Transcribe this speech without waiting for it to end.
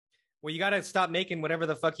Well, you got to stop making whatever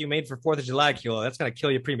the fuck you made for 4th of July, Kilo. That's going to kill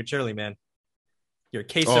you prematurely, man. Your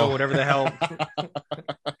queso, whatever the hell.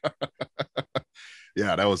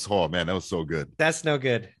 Yeah, that was, oh man, that was so good. That's no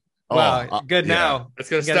good. Wow, good yeah. now. It's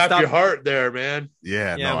going to stop your heart there, man.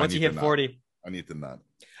 Yeah, no, once you hit 40. I need to not.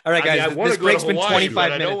 All right, guys, I want this to go to break's been Hawaii, 25 but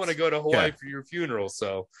minutes. I don't want to go to Hawaii for your funeral,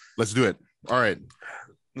 so. Let's do it. All right.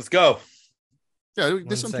 Let's go. Yeah,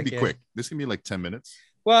 this one can be quick. This can be like 10 minutes.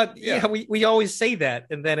 Well, yeah, we always say that,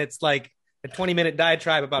 and then it's like a 20-minute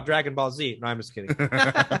diatribe about Dragon Ball Z. No, I'm just kidding.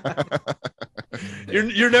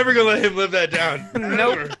 You're never gonna let him live that down.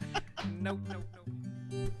 Nope. Nope.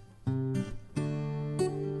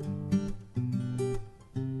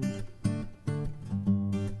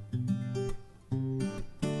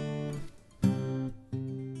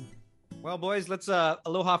 Well, boys, let's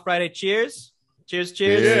Aloha Friday. Cheers. Cheers.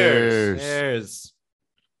 Cheers.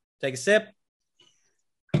 Take a sip.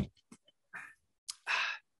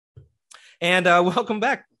 And welcome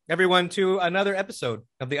back, everyone, to another episode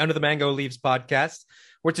of the Under the Mango Leaves podcast,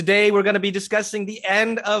 where today we're going to be discussing the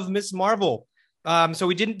end of Miss Marvel. So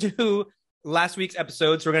we didn't do last week's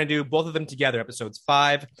episodes. So we're going to do both of them together, episodes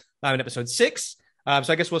 5 and episode 6. So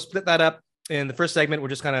I guess we'll split that up. In the first segment, we're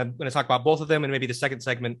just kind of going to talk about both of them. And maybe the second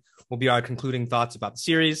segment will be our concluding thoughts about the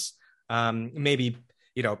series. Maybe,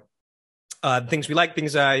 things we like,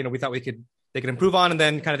 things, we thought they could improve on, and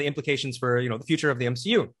then kind of the implications for, the future of the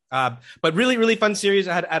MCU. But really, really fun series.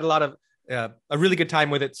 I had a lot of a really good time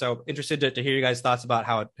with it. So interested to hear you guys' thoughts about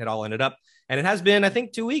how it all ended up. And it has been, I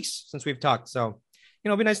think, 2 weeks since we've talked. So,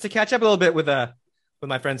 it'd be nice to catch up a little bit with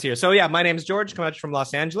my friends here. So yeah, my name is George, coming out from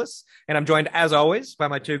Los Angeles, and I'm joined as always by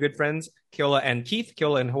my two good friends, Keola and Keith.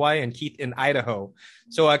 Keola in Hawaii and Keith in Idaho.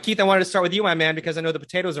 So Keith, I wanted to start with you, my man, because I know the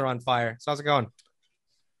potatoes are on fire. So how's it going?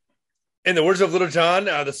 In the words of Little John,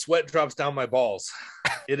 the sweat drops down my balls.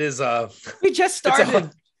 It is. We just started.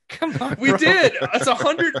 Come on, we did. It's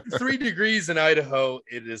 103 degrees in Idaho.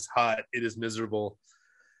 It is hot. It is miserable.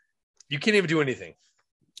 You can't even do anything.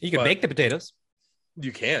 You can bake the potatoes.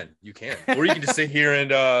 You can, or you can just sit here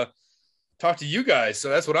and talk to you guys. So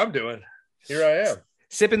that's what I'm doing. Here I am,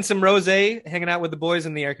 sipping some rosé, hanging out with the boys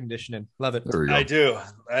in the air conditioning. Love it. There we go. I do.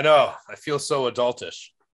 I know. I feel so adultish.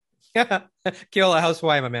 Yeah, Keola, how's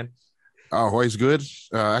Hawaii, my man? Hawaii's good.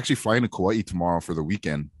 Actually flying to Kauai tomorrow for the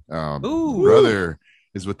weekend. Ooh. Brother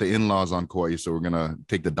is with the in-laws on Kauai, so we're gonna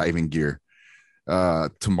take the diving gear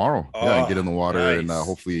tomorrow. And get in the water and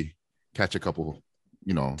hopefully catch a couple,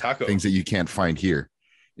 Taco. things that you can't find here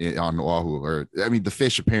on Oahu. Or the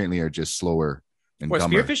fish apparently are just slower and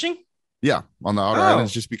dumber. Spearfishing? Yeah, on the outer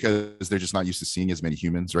islands, just because they're just not used to seeing as many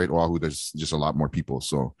humans, right? Oahu, there's just a lot more people,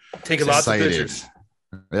 so take a lot of pictures.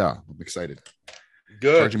 Yeah, I'm excited.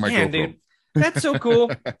 Good. Charging my GoPro. Dude. That's so cool.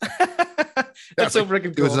 That's so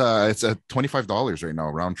freaking cool. It's $25 right now,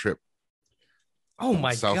 round trip. Oh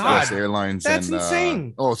my Southwest God. Airlines. That's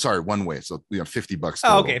insane. One way. So $50.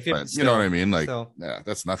 Oh, okay. 50, but, you know what I mean? Like, yeah,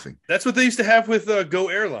 that's nothing. That's what they used to have with Go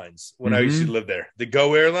Airlines when I used to live there. The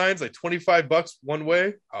Go Airlines, like $25 one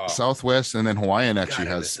way. Oh. Southwest, and then Hawaiian actually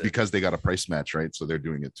has, because they got a price match, right? So they're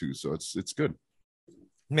doing it too. So it's good.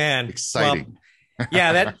 Man, exciting. Well,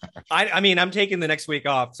 yeah, I'm taking the next week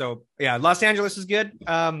off. So yeah, Los Angeles is good.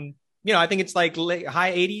 I think it's like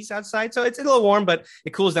high 80s outside. So it's a little warm, but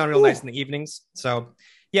it cools down real nice in the evenings. So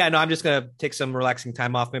yeah, no, I'm just going to take some relaxing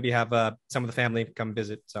time off. Maybe have some of the family come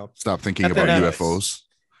visit. So stop thinking about UFOs.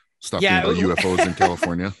 Stop thinking about UFOs in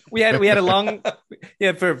California. we had a long,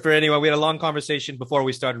 for anyone, we had a long conversation before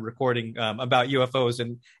we started recording about UFOs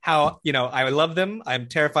and how, I love them. I'm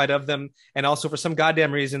terrified of them. And also for some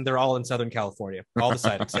goddamn reason, they're all in Southern California, all the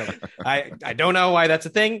sightings. So I don't know why that's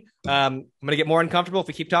a thing. I'm going to get more uncomfortable if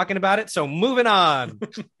we keep talking about it. So moving on.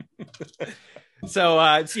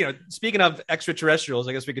 So, speaking of extraterrestrials,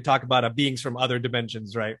 I guess we could talk about beings from other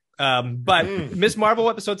dimensions, right? But Miss Marvel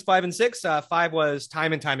episodes 5 and 6, 5 was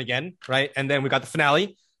Time and Time Again, right? And then we got the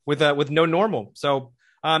finale with No Normal. So,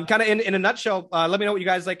 kind of in a nutshell, let me know what you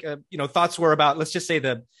guys thoughts were about. Let's just say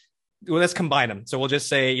let's combine them. So we'll just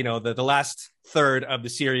say, the last third of the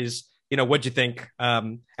series. What'd you think?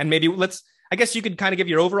 And maybe I guess you could kind of give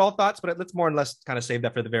your overall thoughts, but let's more or less kind of save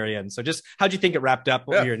that for the very end. So just how'd you think it wrapped up?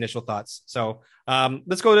 What were your initial thoughts? So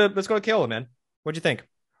let's go to Keola, man. What'd you think?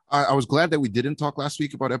 I was glad that we didn't talk last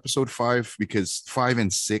week about episode 5, because 5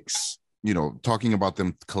 and 6, talking about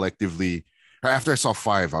them collectively. After I saw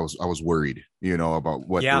 5, I was worried, about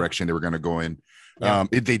what direction they were going to go in. Yeah.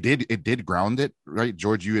 It did ground it, right?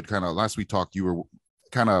 George, you had kind of, last we talked, you were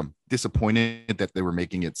kind of disappointed that they were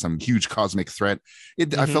making it some huge cosmic threat.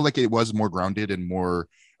 I felt like it was more grounded and more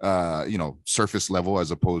surface level,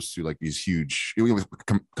 as opposed to like these huge,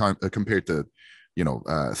 compared to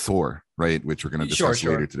Thor, right, which we're going to discuss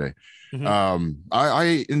later today.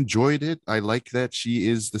 I enjoyed it. I like that she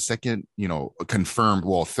is the second, confirmed,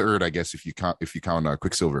 third, I guess, if you count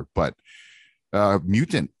Quicksilver, but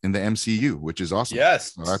mutant in the MCU, which is awesome.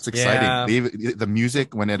 Yes, that's exciting. The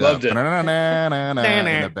music when it loved it in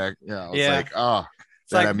the back, I was like,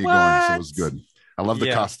 that had me going. So it was good. I love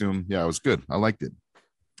the costume. Yeah, it was good. I liked it.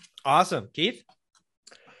 Awesome. Keith?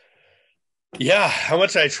 Yeah, how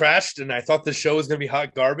much I trashed and I thought the show was gonna be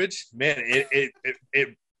hot garbage. Man,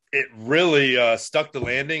 it really stuck the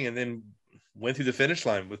landing and then went through the finish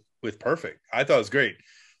line with perfect. I thought it was great.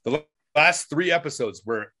 The last 3 episodes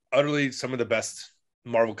were utterly some of the best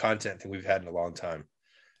Marvel content we've had in a long time.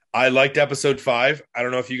 I liked episode 5. I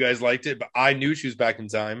don't know if you guys liked it, but I knew she was back in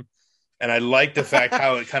time. And I liked the fact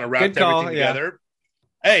how it kind of wrapped everything together.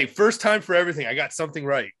 Hey, first time for everything. I got something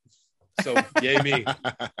right. So yay me.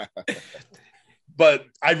 But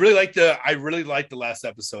I really liked the last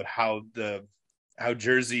episode, how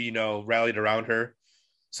Jersey, rallied around her.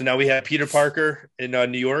 So now we have Peter Parker in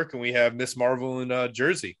New York and we have Miss Marvel in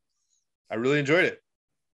Jersey. I really enjoyed it.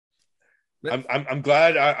 I'm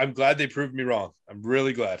glad they proved me wrong. I'm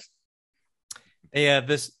really glad. Yeah,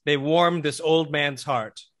 they warmed this old man's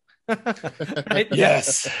heart. Right?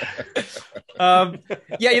 Yes.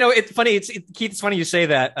 It's funny. Keith, it's funny you say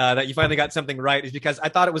that that you finally got something right, is because I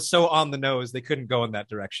thought it was so on the nose they couldn't go in that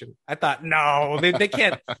direction. I thought, no, they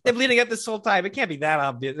can't. They're leading up this whole time. It can't be that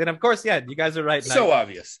obvious. And of course, you guys are right. So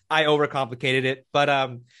obvious. I overcomplicated it, but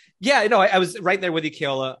I was right there with you,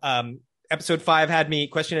 Keola. Episode 5 had me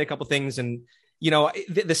questioning a couple things, and the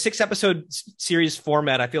 6-episode series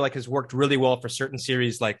format I feel like has worked really well for certain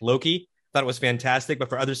series like Loki. Thought it was fantastic, but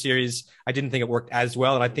for other series, I didn't think it worked as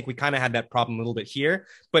well. And I think we kind of had that problem a little bit here.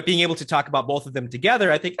 But being able to talk about both of them together,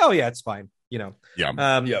 I think, it's fine.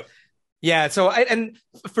 Yeah. So, and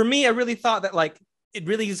for me, I really thought that it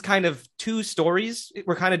really is kind of 2 stories.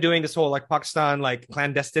 We're kind of doing this whole Pakistan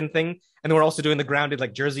clandestine thing, and then we're also doing the grounded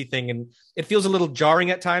Jersey thing, and it feels a little jarring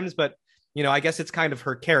at times. But I guess it's kind of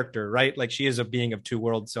her character, right? She is a being of 2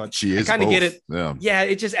 worlds, so I kind of get it. Yeah.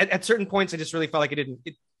 It just at certain points, I just really felt like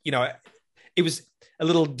it was a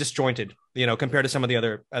little disjointed, compared to some of the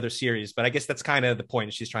other series. But I guess that's kind of the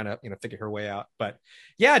point. She's trying to, figure her way out. But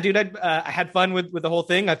yeah, dude, I had fun with the whole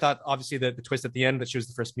thing. I thought obviously the twist at the end that she was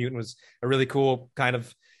the first mutant was a really cool kind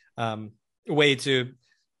of way to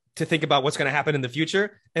think about what's going to happen in the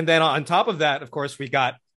future. And then on top of that, of course, we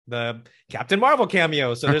got the Captain Marvel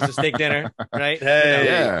cameo. So there's a steak dinner, right? Hey,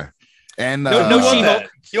 yeah. And no She-Hulk.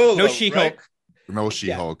 No She-Hulk. Right? No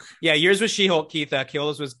She-Hulk. Yeah, yours was She-Hulk, Keith.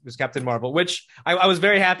 Keola's was Captain Marvel, which I was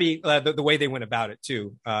very happy the way they went about it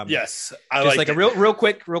too. Yes, I just a real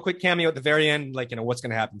quick cameo at the very end, what's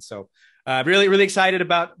going to happen. So really excited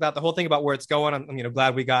about the whole thing, about where it's going. I'm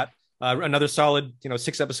glad we got another solid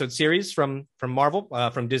 6-episode series from Marvel,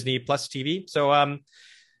 from Disney Plus TV. So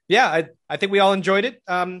I think we all enjoyed it.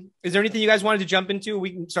 Is there anything you guys wanted to jump into? We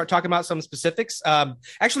can start talking about some specifics.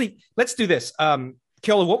 Actually, let's do this.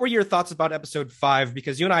 Keola, what were your thoughts about episode 5?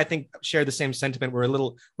 Because you and I think share the same sentiment. We're a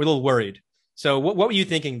little worried. So what were you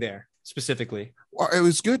thinking there specifically? Well, it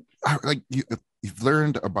was good. You've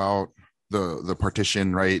learned about the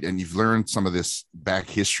partition, right? And you've learned some of this back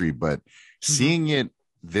history, but seeing it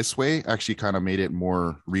this way actually kind of made it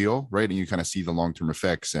more real, right? And you kind of see the long-term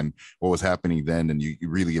effects and what was happening then. And you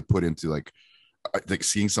really get put into like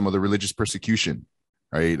seeing some of the religious persecution,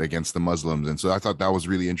 right, against the Muslims. And so I thought that was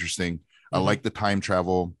really interesting. I like the time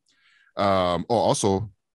travel. Also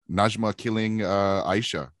Najma killing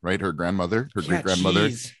Aisha, right? Her grandmother, her great grandmother.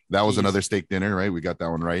 That was another steak dinner, right? We got that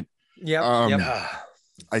one right. Yeah.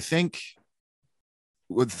 I think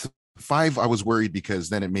with 5, I was worried because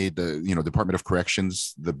then it made the Department of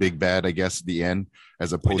Corrections the big bad, I guess, at the end,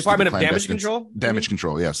 as opposed Department to of Damage Control. Damage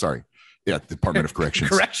Control. Yeah, sorry. Yeah, Department of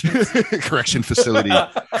Corrections. Correction facility.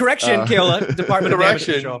 Correction, Keola. Department of Damage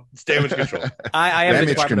Control. It's damage control. I am damage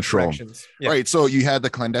the Department control. of Corrections. Yeah. Right. So you had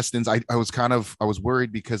the clandestines. I was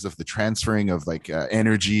worried because of the transferring of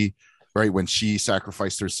energy, right? When she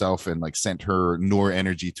sacrificed herself and sent her Noor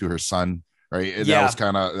energy to her son, right? And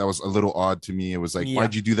that was a little odd to me. It was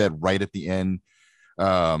why'd you do that right at the end?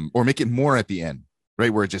 Or make it more at the end,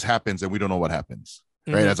 right? Where it just happens and we don't know what happens.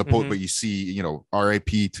 Right. As opposed, but you see,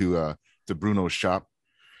 RIP to Bruno's shop.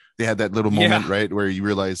 They had that little moment, right, where you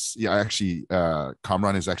realize, actually,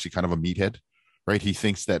 Kamran is actually kind of a meathead, right? He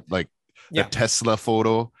thinks that the Tesla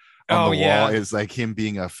photo on the wall is him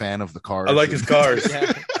being a fan of the cars. I like his cars. Where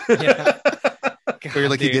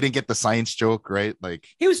he didn't get the science joke, right?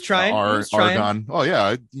 He was trying. Argon. Oh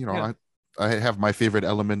yeah, I have my favorite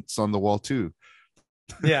elements on the wall too.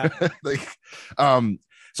 Yeah.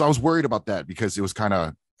 So I was worried about that because it was kind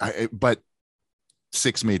of, but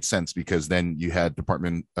 6 made sense because then you had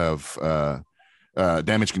Department of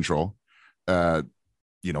Damage Control,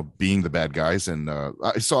 being the bad guys. And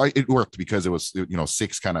it worked because it was,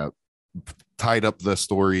 6 kind of tied up the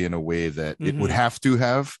story in a way that it would have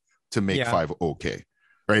to make 5 okay.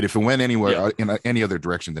 Right. If it went anywhere in any other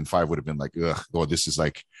direction, then 5 would have been like, ugh, well, this is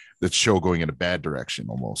like the show going in a bad direction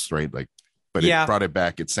almost. Right. Like, but it brought it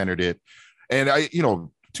back. It centered it. And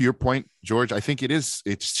to your point, George, I think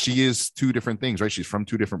she is 2 different things, right? She's from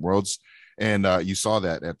 2 different worlds. And you saw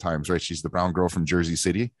that at times, right? She's the brown girl from Jersey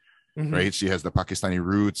City, right? She has the Pakistani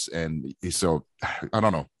roots. And so I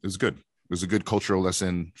don't know. It was good. It was a good cultural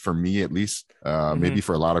lesson for me, at least, maybe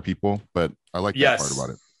for a lot of people, but I like that part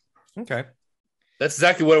about it. Okay. That's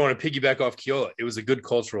exactly what I want to piggyback off Keola. It was a good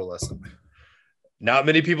cultural lesson. Not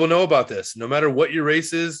many people know about this. No matter what your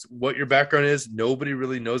race is, what your background is, nobody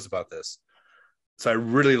really knows about this. So I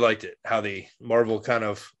really liked it, how the Marvel kind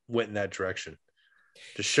of went in that direction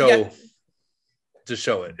to show it.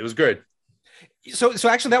 It was good. So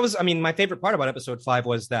actually that was, my favorite part about episode 5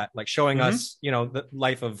 was that, like, showing us, the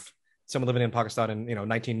life of someone living in Pakistan in,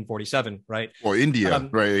 1947, right? Or India,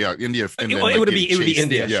 right? Yeah. India. And it would be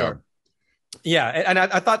India. Yeah. Sure. Yeah. And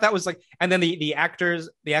I thought that was like, and then the actor and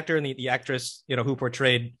the actress, who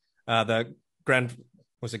portrayed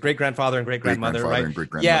great grandfather and great grandmother, right?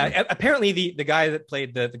 Yeah. Apparently the guy that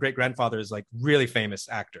played the great grandfather is like really famous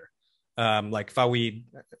actor. Like Fawid,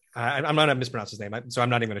 I'm not gonna mispronounce his name, so I'm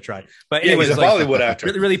not even gonna try. But anyways, he's a Bollywood actor,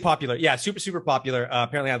 really, really popular. Yeah, super popular.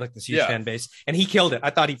 Apparently, I had like this huge fan base, and he killed it. I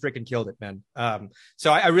thought he freaking killed it, man.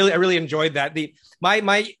 So I really enjoyed that.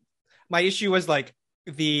 My issue was like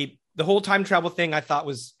the whole time travel thing. I thought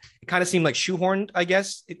it kind of seemed like shoehorned. I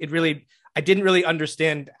guess I didn't really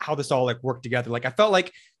understand how this all like worked together. Like I felt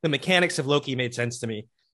like the mechanics of Loki made sense to me,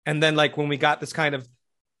 and then like when we got this kind of,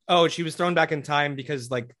 she was thrown back in time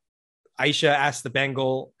because like Aisha asked the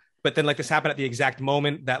Bengal, but then like this happened at the exact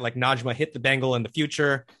moment that like Najma hit the Bengal in the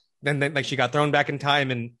future. Then like she got thrown back in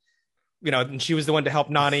time, and and she was the one to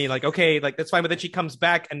help Nani. Like, okay, like that's fine, but then she comes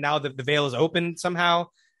back, and now the veil is open somehow,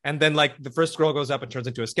 and then like the first girl goes up and turns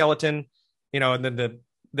into a skeleton, and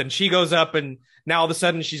then she goes up, and now all of a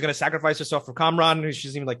sudden she's going to sacrifice herself for Kamran, who she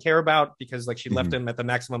doesn't even like care about because like she left him at the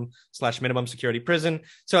maximum/minimum security prison.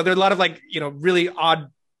 So there are a lot of like really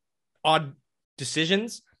odd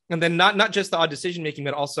decisions. And then not just the odd decision making,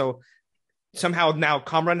 but also somehow now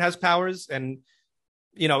Kamran has powers. And,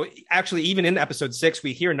 actually, even in episode 6,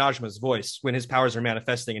 we hear Najma's voice when his powers are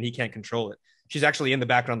manifesting and he can't control it. She's actually in the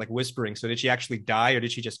background, like whispering. So did she actually die, or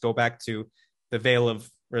did she just go back to the veil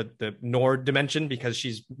or the Noor dimension because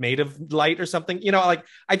she's made of light or something? I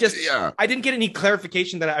didn't get any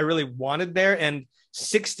clarification that I really wanted there. And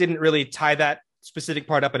 6 didn't really tie that specific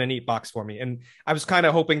part up in a neat box for me. And I was kind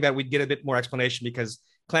of hoping that we'd get a bit more explanation because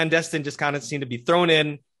Clandestine just kind of seemed to be thrown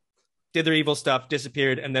in, did their evil stuff,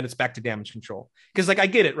 disappeared, and then it's back to damage control. Because like I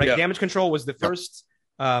get it, right? Yeah. Damage control was the first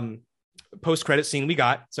post-credit scene we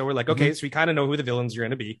got. So we're like, okay, so we kind of know who the villains are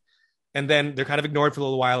going to be. And then they're kind of ignored for a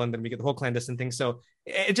little while, and then we get the whole clandestine thing. So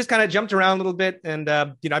it just kind of jumped around a little bit. And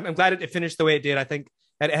I'm glad it finished the way it did. I think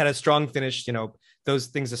it had a strong finish, those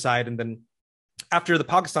things aside. And then after the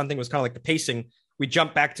Pakistan thing was kind of like the pacing, we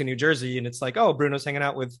jumped back to New Jersey, and it's like, oh, Bruno's hanging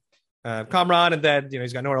out with Kamran, and then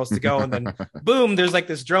he's got nowhere else to go, and then boom, there's like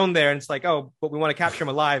this drone there, and it's like, oh, but we want to capture him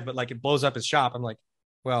alive, but like it blows up his shop. I'm like,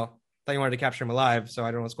 well, I thought you wanted to capture him alive, so I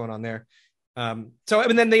don't know what's going on there. And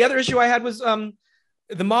then the other issue I had was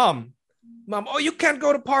the mom, oh, you can't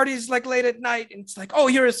go to parties like late at night, and it's like, oh,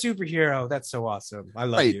 you're a superhero, that's so awesome, I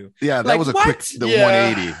love you. Yeah, that like, was a what? Quick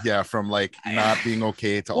 180 from like not being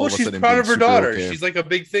okay to all of a sudden she's proud of her daughter. Okay. She's like a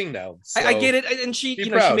big thing now, so I get it. And she she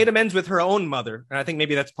made amends with her own mother, and I think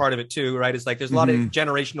maybe that's part of it too, right? It's like there's a lot of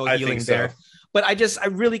generational healing there, but I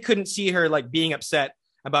really couldn't see her like being upset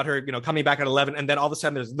about her coming back at 11, and then all of a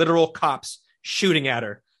sudden there's literal cops shooting at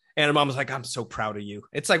her. And her mom was like, I'm so proud of you.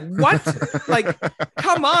 It's like, what? Like,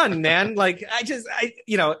 come on, man. Like,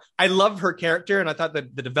 I love her character. And I thought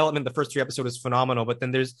that the development, the first 3 episodes was phenomenal. But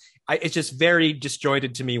then it's just very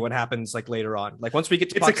disjointed to me what happens like later on. Like once we get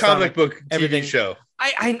to Pakistan, a comic book TV show.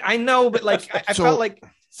 I know, but like, I felt like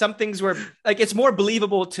some things were like, it's more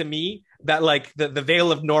believable to me that like the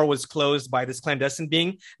veil of Noor was closed by this clandestine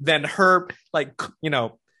being than her, like,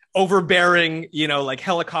 overbearing, like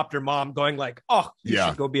helicopter mom going like, oh, you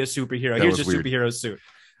should go be a superhero. Here's your superhero suit.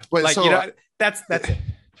 But like, that's it.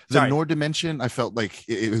 The Noor dimension, I felt like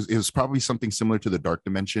it was probably something similar to the dark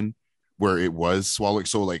dimension where it was swallowing.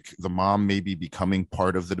 So like the mom maybe becoming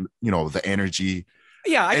part of the, the energy.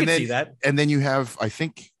 Yeah, I can see that. And then you have, I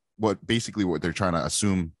think what they're trying to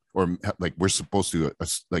assume or like we're supposed to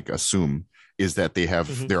like assume, is that they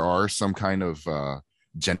have there are some kind of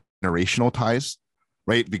generational ties,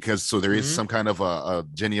 right? Because so there is some kind of a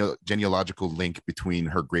genealogical link between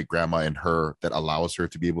her great grandma and her that allows her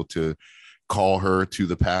to be able to call her to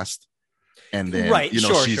the past. And then,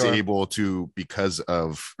 she's able to, because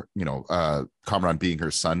of, Kamran being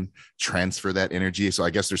her son, transfer that energy. So I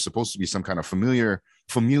guess there's supposed to be some kind of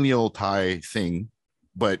familial tie thing,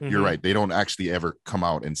 but you're right. They don't actually ever come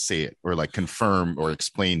out and say it or like confirm or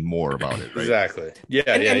explain more about it. Right? Exactly.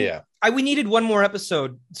 Yeah. We needed one more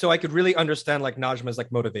episode so I could really understand like Najma's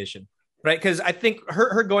like motivation, right? Because I think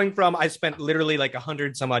her going from, I spent literally like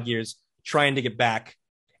 100 some odd years trying to get back.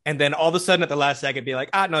 And then all of a sudden at the last second be like,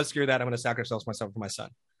 no, screw that. I'm going to sacrifice myself for my son.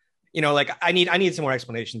 Like I need some more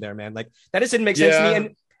explanation there, man. Like that just didn't make sense to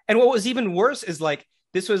me. And what was even worse is like,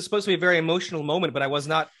 this was supposed to be a very emotional moment, but I was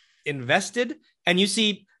not invested. And you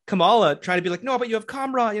see Kamala trying to be like, no, but you have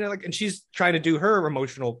Kamra, and she's trying to do her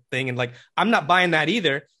emotional thing. And like, I'm not buying that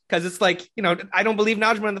either. Cause it's like, I don't believe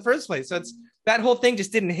Najma in the first place. So it's that whole thing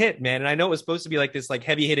just didn't hit, man. And I know it was supposed to be like this, like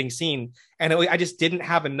heavy hitting scene. And I just didn't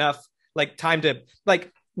have enough like time to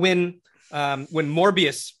like, when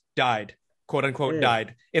Morbius died, quote unquote,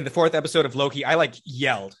 died in the 4th episode of Loki, I like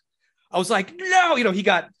yelled. I was like, no, he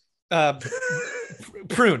got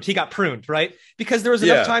pruned. He got pruned, right? Because there was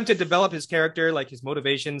enough time to develop his character, like his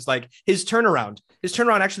motivations, like his turnaround. His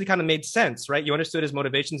turnaround actually kind of made sense, right? You understood his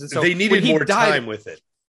motivations. And so they needed more time with it.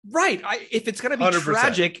 Right. If it's going to be 100%.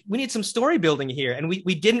 Tragic, we need some story building here. And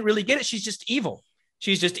we didn't really get it. She's just evil.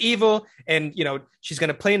 She's just evil. And, she's going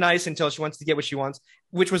to play nice until she wants to get what she wants,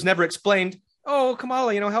 which was never explained. Oh,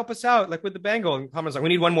 Kamala, help us out, like with the bangle. And Kamala's like, we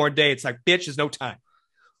need one more day. It's like, bitch, there's no time.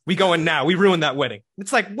 We go in now. We ruined that wedding.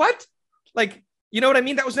 It's like, what? Like, you know what I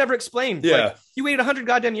mean? That was never explained. Yeah. Like, you waited 100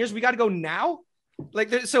 goddamn years. We got to go now.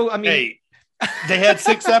 Like, so, I mean. Hey, they had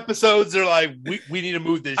 6 episodes. They're like, we need to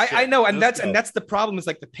move this. I know. And that's the problem is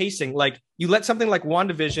like the pacing. Like you let something like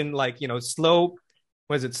WandaVision, like, slow,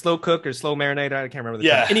 was it slow cook or slow marinade? I can't remember.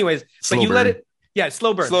 Anyways, slow but you burn. let it. Yeah,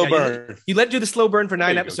 slow burn. Slow burn. You let it do the slow burn for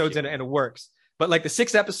 9 episodes and it works. But like the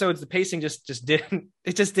 6 episodes, the pacing just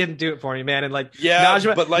didn't do it for me, man. And like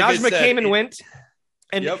Najma, but like Najma came and went.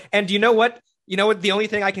 And Yep. and you know what? You know what? The only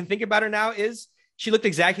thing I can think about her now is she looked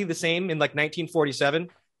exactly the same in like 1947.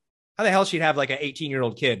 How the hell she'd have like an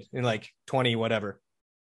 18-year-old kid in like 20 whatever?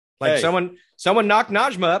 Like someone knocked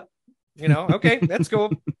Najma up. Okay, that's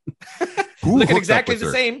cool. Looking exactly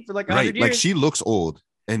the same for like 100 years. Like she looks old.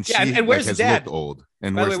 And she and where's has the dad? looked old.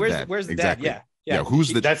 And by the way, dad? Where's the exactly. dad? Yeah.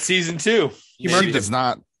 Who's that's season 2. She does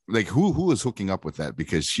not like who was hooking up with that,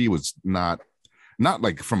 because she was not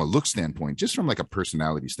like from a look standpoint, just from like a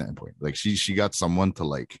personality standpoint. Like she got someone to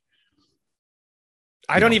like.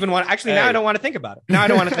 I don't even want. Actually, now I don't want to think about it. Now I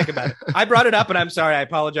don't want to think about it. I brought it up, and I'm sorry. I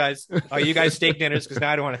apologize. Oh, you guys steak dinners because now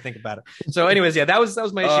I don't want to think about it. So, anyways, that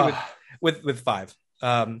was my issue with 5.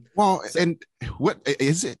 And what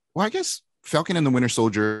is it? Well, I guess Falcon and the Winter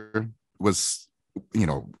Soldier was,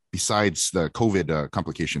 besides the COVID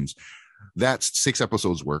complications, that's 6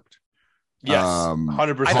 episodes worked. Yes,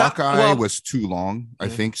 100%. Hawkeye was too long. I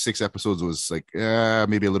think 6 episodes was like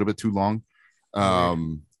maybe a little bit too long.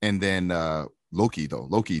 And then Loki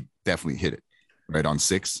definitely hit it right on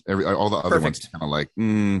 6. All the other ones kind of like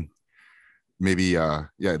maybe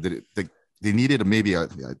they needed maybe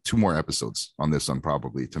 2 more episodes on this one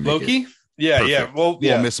probably to make Loki. It yeah. Well,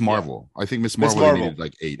 Miss Marvel. I think Miss Marvel needed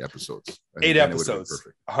like 8 episodes. 8 episodes.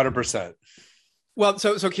 100%. Well,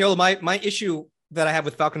 so Keel, my issue that I have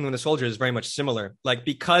with Falcon and the Winter Soldier is very much similar. Like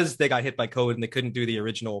because they got hit by COVID and they couldn't do the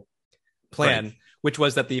original plan, which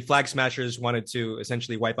was that the Flag Smashers wanted to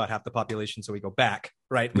essentially wipe out half the population so we go back,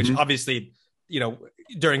 right? Which obviously,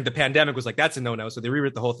 during the pandemic was like, that's a no-no. So they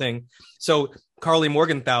rewrote the whole thing. So Carly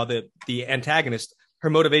Morgenthau, the antagonist, her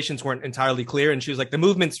motivations weren't entirely clear. And she was like, the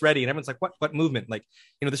movement's ready. And everyone's like, what movement? Like,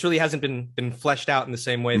 this really hasn't been fleshed out in the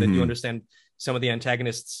same way that you understand some of the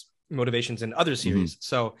antagonists' motivations in other series.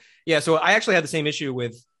 So I actually had the same issue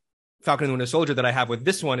with Falcon and the Winter Soldier that I have with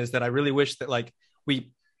this one, is that I really wish that like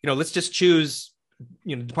we, let's just choose,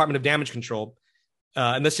 Department of Damage Control,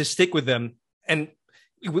 and let's just stick with them. And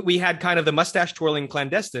we had kind of the mustache twirling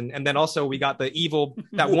clandestine, and then also we got the evil,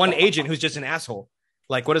 that one agent who's just an asshole.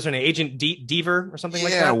 Like, what is her name? Agent Deaver or something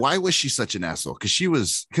like that? Yeah, why was she such an asshole?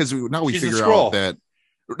 Because now we figure out that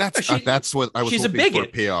that's what I was hoping for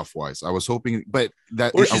payoff wise. I was hoping, but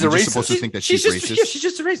that or she's I was supposed to think that she's racist. Yeah, she's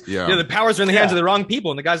just a racist. Yeah. The powers are in the hands of the wrong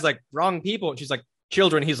people, and the guy's like, wrong people, and she's like,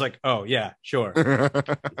 children. He's like, oh yeah, sure.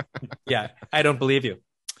 Yeah, I don't believe you.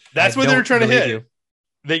 That's what they're trying to hit. You.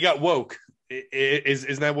 They got woke.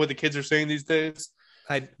 Isn't that what the kids are saying these days?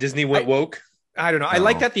 Disney went woke. I don't know. I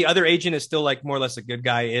like that the other agent is still like more or less a good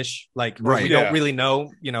guy-ish. Like, we don't really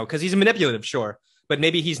know, because he's manipulative, sure, but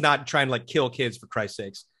maybe he's not trying to like kill kids for Christ's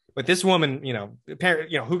sakes. But this woman,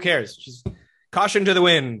 who cares? She's caution to the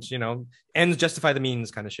wind, ends justify the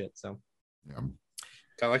means kind of shit. So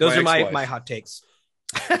like those are my hot takes.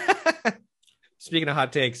 Speaking of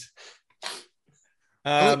hot takes.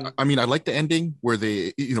 I mean, I like the ending where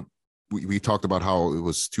they, we talked about how it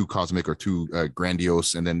was too cosmic or too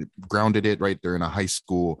grandiose, and then grounded it right. They're in a high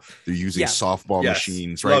school. They're using softball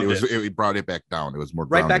machines, right? It brought it back down. It was more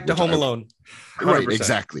right back to Home Alone. 100%. Right,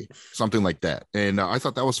 exactly, something like that. And I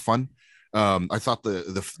thought that was fun. I thought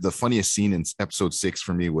the funniest scene in episode 6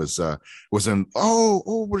 for me was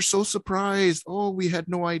we're so surprised. Oh, we had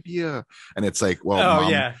no idea. And it's like,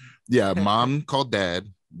 well, mom called dad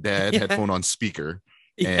had phone on speaker.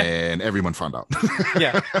 And everyone found out.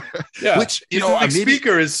 Which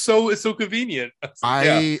speaker is so convenient.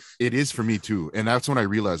 It is for me too, and that's when I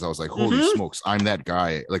realized I was like, holy smokes, I'm that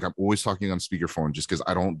guy. Like, I'm always talking on speakerphone just because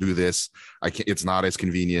I don't do this. I can't. It's not as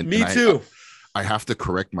convenient. Me too. I have to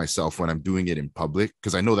correct myself when I'm doing it in public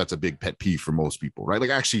because I know that's a big pet peeve for most people, right?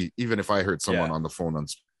 Like, actually, even if I heard someone on the phone on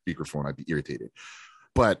speakerphone, I'd be irritated.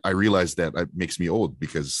 But I realized that it makes me old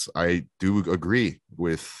because I do agree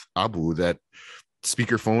with Abu that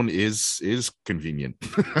speakerphone is convenient.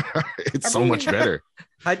 It's so much better.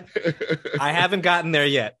 I haven't gotten there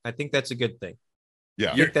yet. I think that's a good thing.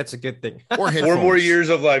 Yeah, I think that's a good thing. Or headphones. 4 more years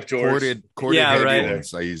of life, George. Corded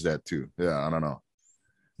headphones. I use that too. Yeah, I don't know.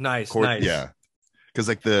 Nice. Yeah, because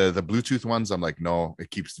like the Bluetooth ones, I'm like, no,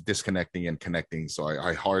 it keeps disconnecting and connecting. So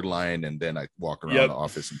I hardline and then I walk around the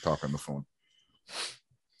office and talk on the phone.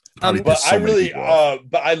 But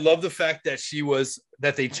I love the fact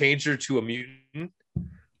that they changed her to a mutant,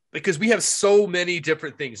 because we have so many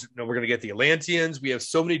different things. We're going to get the Atlanteans. We have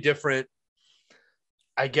so many different,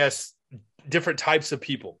 I guess, different types of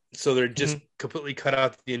people. So they're just completely cut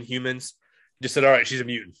out the Inhumans. Just said, all right, she's a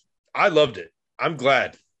mutant. I loved it. I'm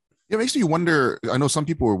glad. It makes me wonder. I know some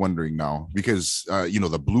people are wondering now because,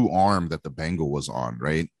 the blue arm that the Bengal was on,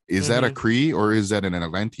 right? Is that a Kree or is that an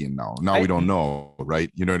Atlantean now? Now we don't know,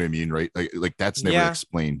 right? You know what I mean, right? Like that's never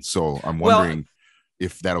explained. So I'm wondering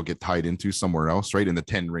if that'll get tied into somewhere else, right? In the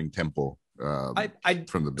 10-ring temple. From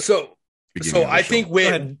the beginning. So I think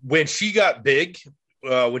when she got big,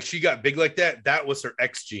 like that was her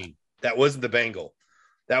X gene. That wasn't the Bengal.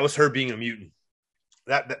 That was her being a mutant.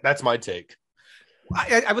 That's my take.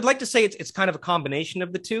 I would like to say it's kind of a combination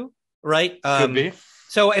of the two, right? Could be.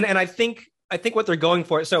 So, and I think what they're going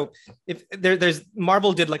for. So, if there's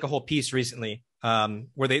Marvel did like a whole piece recently,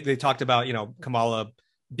 where they talked about Kamala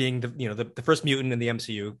being the first mutant in the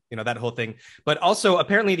MCU, that whole thing. But also,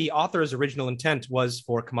 apparently, the author's original intent was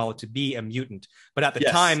for Kamala to be a mutant, but at the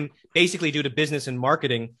time, basically due to business and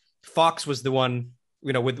marketing, Fox was the one,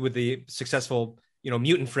 with the successful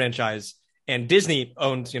mutant franchise. And Disney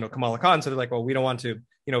owns, Kamala Khan. So they're like, well, we don't want to,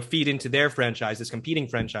 feed into their franchise, this competing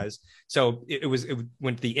franchise. So it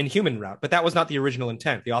went the Inhuman route, but that was not the original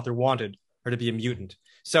intent. The author wanted her to be a mutant.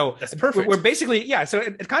 So that's perfect. We're basically, so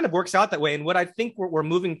it kind of works out that way. And what I think we're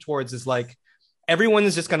moving towards is like,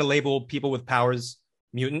 everyone's just going to label people with powers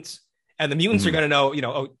mutants. And the mutants are going to know,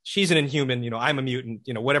 oh, she's an Inhuman, I'm a mutant,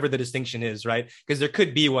 whatever the distinction is, right? Because there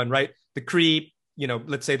could be one, right? The Kree,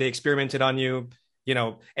 let's say they experimented on you,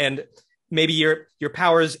 and maybe your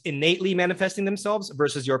powers innately manifesting themselves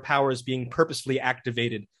versus your powers being purposefully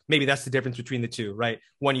activated. Maybe that's the difference between the two, right?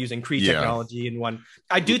 One using Kree technology and one.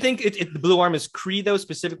 I do think the blue arm is Kree, though,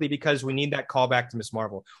 specifically because we need that callback to Miss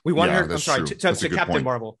Marvel. We want her, to Captain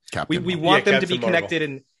Marvel. We want them to be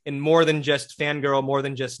connected in more than just fangirl, more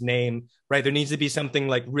than just name, right? There needs to be something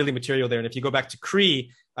like really material there. And if you go back to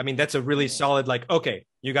Kree, I mean, that's a really solid, like, okay,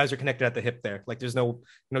 you guys are connected at the hip there. Like, there's no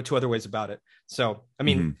two other ways about it. So, I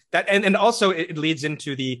mean, that, and also it leads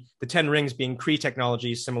into the 10 rings being Kree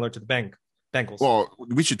technology similar to the Bengals. Well,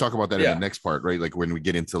 we should talk about that in the next part, right? Like when we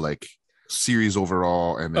get into like series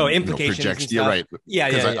overall and then, implications. Projections. Yeah, right.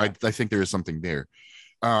 Yeah. I think there is something there.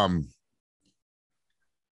 I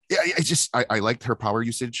liked her power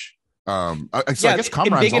usage. I guess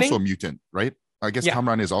Kamran's also a mutant, right? I guess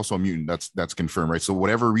Kamran is also a mutant. That's confirmed, right? So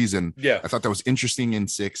whatever reason, I thought that was interesting in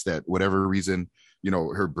 6 that whatever reason,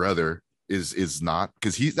 her brother is not,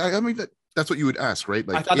 because he's. I mean, that's what you would ask, right?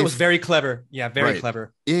 Like, I thought it was very clever. Yeah, very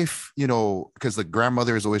clever. If because the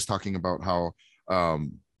grandmother is always talking about how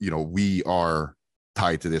we are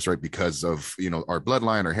tied to this, right? Because of our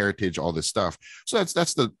bloodline, our heritage, all this stuff. So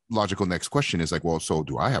that's the logical next question is like, well, so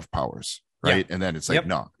do I have powers? Right. And then it's like,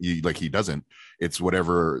 no, he doesn't. It's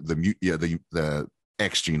whatever the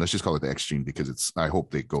X gene. Let's just call it the X gene because I hope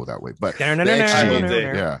they go that way. But the X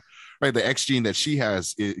gene, right? The X gene that she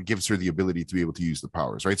has, it gives her the ability to be able to use the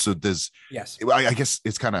powers, right? So I guess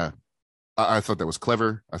it's kind of, I thought that was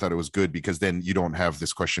clever. I thought it was good because then you don't have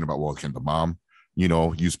this question about, well, can the mom,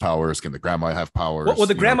 use powers? Can the grandma have powers? Well,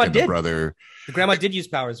 the grandma did. The grandma did use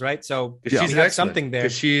powers, right? So she's got something there.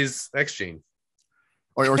 She's X gene.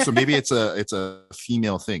 Or so maybe it's a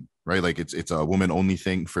female thing, right? Like it's a woman only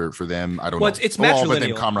thing for them. I don't know. It's matrilineal. But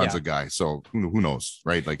then Kamran's a guy, so who knows,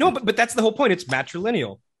 right? Like but that's the whole point. It's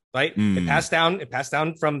matrilineal, right? It passed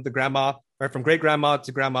down from the grandma, or from great grandma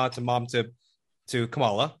to mom to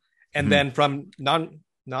Kamala, and then from I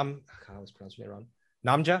was pronouncing it wrong.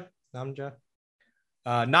 Najma.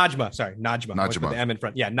 Sorry, Najma. With the M in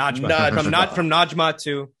front. Yeah, Najma. From Najma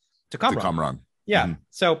to Kamran. Yeah.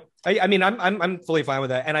 So I mean, I'm fully fine with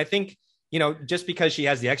that, and I think just because she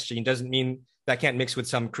has the X gene doesn't mean that can't mix with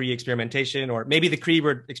some Kree experimentation, or maybe the Kree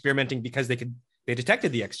were experimenting because they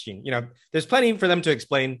detected the X gene. There's plenty for them to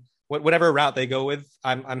explain whatever route they go with.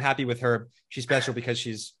 I'm happy with her. She's special because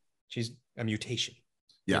she's a mutation.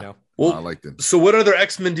 Yeah. Well, I liked it. So what other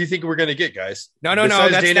X-Men do you think we're going to get, guys? No.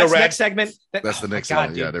 That's next segment. That's the next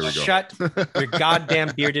one. Yeah, there we go. Shut your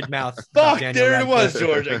goddamn bearded mouth. Fuck, there it was,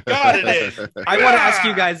 George. I got it. I want to ask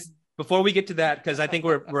you guys before we get to that, because I think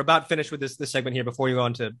we're about finished with this segment here. Before we go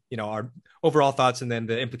on to our overall thoughts and then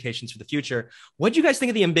the implications for the future. What do you guys think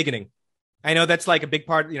of the EMBIGGENing? I know that's like a big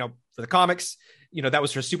part, for the comics. That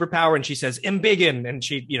was her superpower, and she says EMBIGGEN, and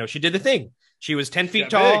she did the thing. She was 10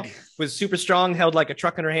 feet tall, was super strong, held like a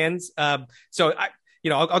truck in her hands. So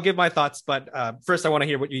I'll give my thoughts, but first I want to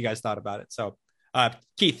hear what you guys thought about it. So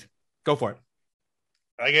Keith, go for it.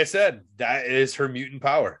 Like I said, that is her mutant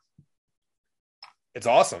power. It's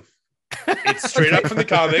awesome. It's straight up from the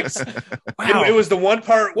comics. Wow. It was the one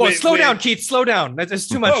part. Well, slow down, Keith. Slow down. That's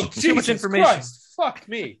too much. Too much information. Christ, fuck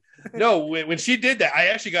me. No, when she did that, I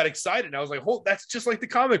actually got excited. And I was like, "Oh, that's just like the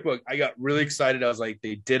comic book." I got really excited. I was like,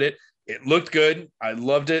 "They did it. It looked good. I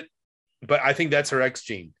loved it." But I think that's her X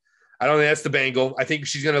gene. I don't think that's the bangle. I think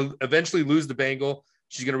she's going to eventually lose the bangle.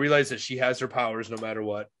 She's going to realize that she has her powers no matter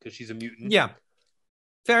what because she's a mutant. Yeah,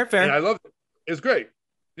 fair. And I loved it. It was great.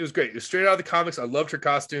 It was straight out of the comics. I loved her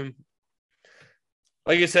costume.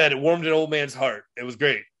 Like I said, it warmed an old man's heart. It was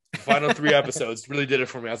great. The final 3 episodes really did it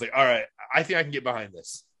for me. I was like, all right, I think I can get behind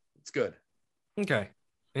this. It's good. Okay.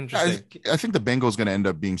 Interesting. I think the bangle is going to end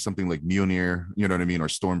up being something like Mjolnir, you know what I mean, or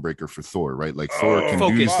Stormbreaker for Thor, right? Like Thor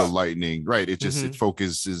can use the lightning, right? It just it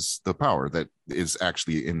focuses the power that is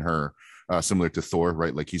actually in her, similar to Thor,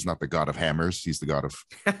 right? Like he's not the god of hammers, he's the god of,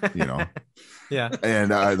 yeah,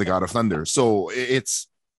 and the god of thunder. So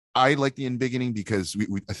I like the EMBIGGENing because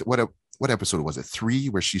what episode was it? 3,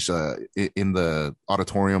 where she's in the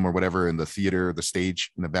auditorium or whatever, in the theater, the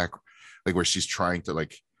stage in the back, like where she's trying to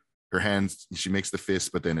like. Her hands, she makes the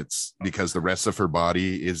fist, but then it's because the rest of her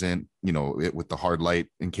body isn't, with the hard light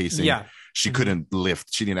encasing. Yeah. She couldn't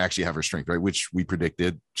lift. She didn't actually have her strength, right? Which we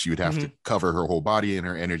predicted she would have to cover her whole body and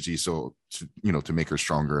her energy. So, to make her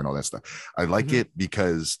stronger and all that stuff. I like it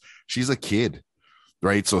because she's a kid,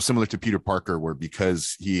 right? So similar to Peter Parker, where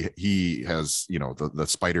because he has, the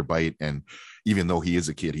spider bite, and even though he is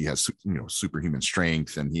a kid, he has, superhuman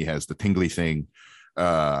strength, and he has the tingly thing.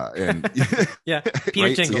 And yeah, Peter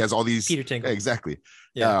right? Tingle. So he has all these Peter Tingle. Exactly.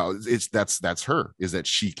 Yeah, that's her, is that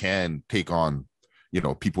she can take on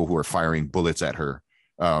people who are firing bullets at her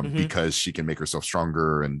because she can make herself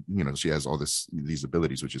stronger, and she has all these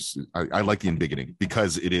abilities, which is I like the EMBIGGENing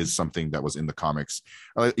because it is something that was in the comics.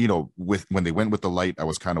 With when they went with the light, I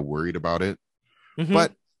was kind of worried about it,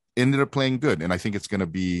 but ended up playing good. And I think it's going to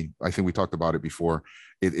be, I think we talked about it before,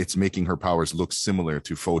 it's making her powers look similar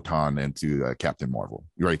to Photon and to Captain Marvel,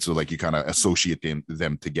 right? So like you kind of associate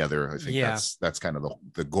them together. I think that's kind of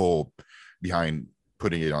the goal behind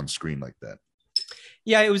putting it on screen like that.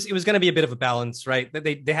 Yeah, it was going to be a bit of a balance, right?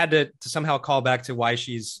 They had to somehow call back to why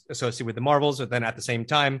she's associated with the Marvels, but then at the same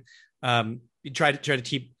time, you try to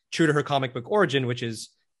keep true to her comic book origin, which is,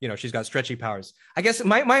 she's got stretchy powers. I guess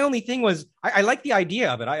my only thing was I like the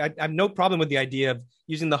idea of it. I have no problem with the idea of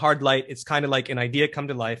using the hard light. It's kind of like an idea come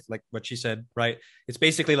to life, like what she said, right? It's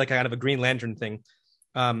basically like kind of a Green Lantern thing.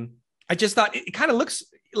 I just thought it kind of looks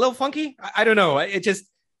a little funky. I don't know.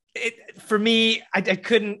 For me, I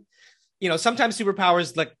couldn't, sometimes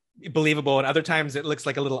superpowers like believable, and other times it looks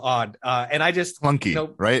like a little odd. And I just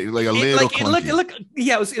clunky, right? Like a little clunky.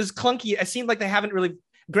 It was clunky. It seemed like they haven't really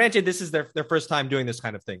granted, this is their first time doing this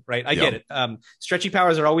kind of thing, right? I get it. Stretchy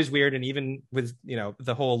powers are always weird, and even with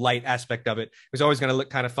the whole light aspect of it was always going to look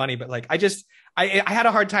kind of funny. But like, I had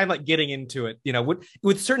a hard time like getting into it.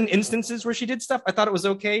 With certain instances where she did stuff, I thought it was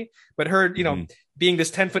okay. But her, being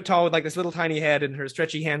this 10-foot tall with like this little tiny head and her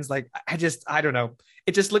stretchy hands, like I don't know.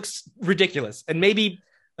 It just looks ridiculous, and maybe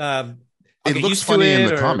it looks funny in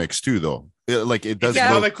the comics too, though. It does. It's a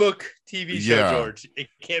comic book TV show, George. It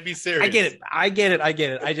can't be serious. I get it.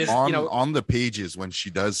 I just on the pages when she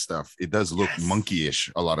does stuff, it does look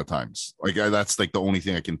monkeyish a lot of times. Like that's like the only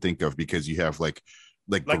thing I can think of, because you have like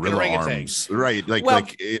gorilla arms, right?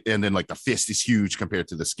 And then like the fist is huge compared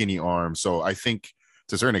to the skinny arm. So I think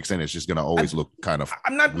to a certain extent, it's just going to always look kind of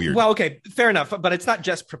weird. Well, okay, fair enough. But it's not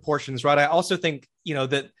just proportions, right? I also think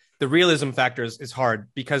that the realism factor is hard,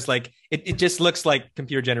 because like it just looks like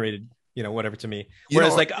computer generated. Whatever to me.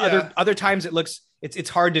 Whereas other times it's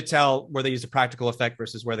hard to tell where they used a practical effect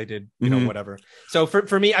versus where they did, whatever. So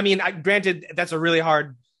for me, I mean, granted, that's a really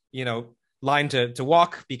hard, line to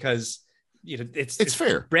walk, because, it's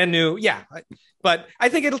fair, brand new. Yeah. But I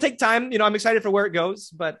think it'll take time. I'm excited for where it goes,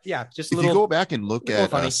 but yeah, just if you go back and look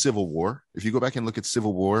at Civil War,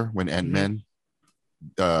 when Ant-Man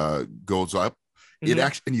goes up, it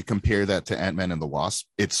actually, and you compare that to Ant-Man and the Wasp,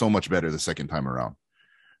 it's so much better the second time around.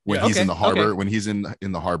 When he's in the harbor, when he's in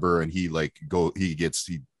the harbor and he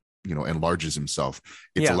enlarges himself,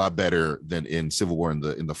 it's a lot better than in Civil War in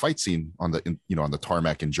the fight scene on the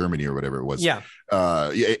tarmac in Germany or whatever it was.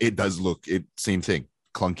 It does look same thing,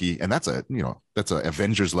 clunky, and that's a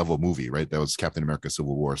Avengers level movie, right? That was Captain America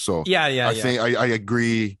Civil War. So I think I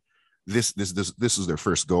agree. This is their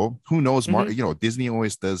first go. Who knows? Disney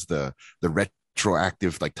always does the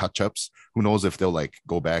retroactive like touch-ups. Who knows if they'll like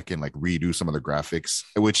go back and like redo some of the graphics,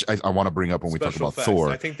 which I want to bring up when we talk about Thor.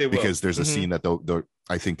 I think they will, because there's a scene that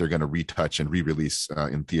I think they're going to retouch and re-release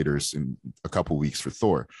in theaters in a couple weeks for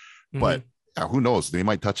Thor. But who knows? They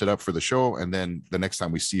might touch it up for the show, and then the next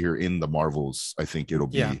time we see her in the Marvels, I think it'll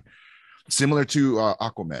be similar to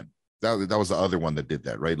Aquaman. That was the other one that did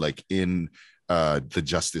that, right? Like in the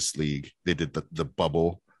Justice League, they did the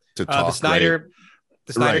bubble to talk. The Snyder.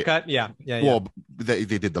 The Snyder cut, yeah. Well, they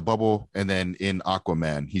did the bubble, and then in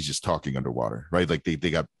Aquaman, he's just talking underwater, right? Like they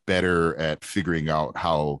got better at figuring out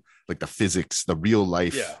how, like the physics, the real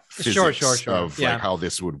life physics of like how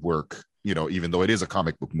this would work. Even though it is a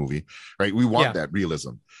comic book movie, right? We want that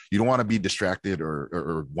realism. You don't want to be distracted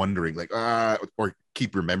or wondering like or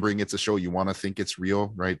keep remembering it's a show. You want to think it's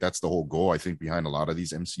real, right? That's the whole goal, I think, behind a lot of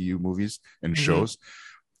these MCU movies and shows.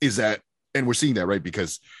 Is that, and we're seeing that, right?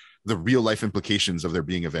 Because the real life implications of there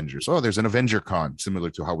being Avengers. Oh, there's an Avenger Con,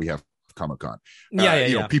 similar to how we have Comic-Con.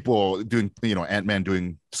 People doing,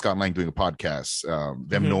 Ant-Man Scott Lang doing a podcast,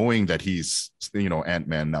 them knowing that he's,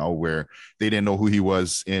 Ant-Man now, where they didn't know who he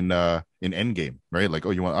was in Endgame, right? Like,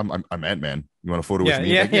 oh, I'm Ant-Man. You want a photo with me?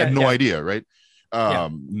 He had no idea, right?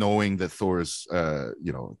 Knowing that Thor's,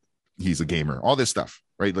 he's a gamer, all this stuff,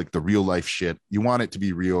 right? Like the real life shit. You want it to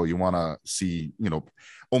be real. You want to see,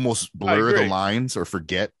 almost blur the lines or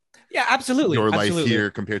forget. Yeah, absolutely. Your life here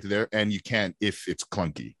compared to there, and you can't if it's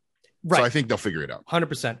clunky. Right. So I think they'll figure it out.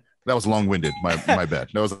 100%. That was long-winded. My bad.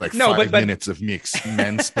 That was like 5 minutes of me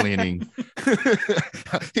mansplaining.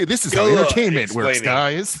 Hey, this is how entertainment works,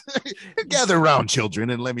 guys. Gather around, children,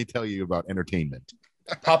 and let me tell you about entertainment.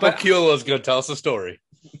 Papa Kula is going to tell us a story.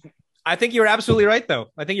 I think you're absolutely right, though.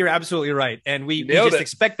 I think you're absolutely right, and we just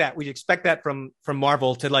expect that. We expect that from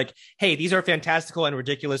Marvel to like, hey, these are fantastical and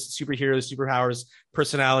ridiculous superheroes, superpowers,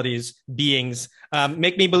 personalities, beings.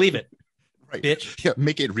 Make me believe it, right, bitch. Yeah,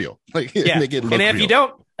 make it real. Like, yeah. Make it look and if real, you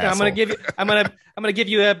don't, asshole. I'm gonna give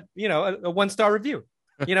you a 1-star review.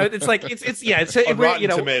 It's like it's Rotten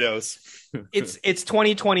Tomatoes. It's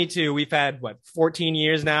 2022. We've had 14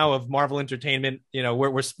 years now of Marvel entertainment.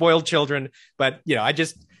 We're spoiled children, but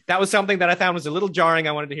that was something that I found was a little jarring.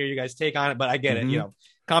 I wanted to hear you guys take on it, but I get it.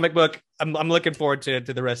 Comic book. I'm looking forward to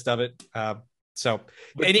the rest of it.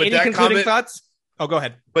 Any concluding thoughts? Oh, go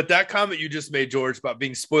ahead. But that comment you just made, George, about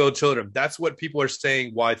being spoiled children, that's what people are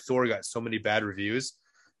saying why Thor got so many bad reviews.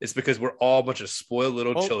 It's because we're all a bunch of spoiled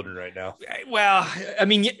little children right now. Well, I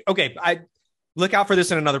mean, okay. I look out for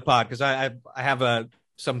this in another pod, because I have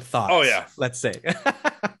some thoughts. Oh, yeah. Let's say.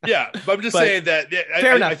 Yeah, but I'm just saying that.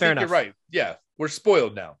 Fair enough. I think you're right. Yeah, we're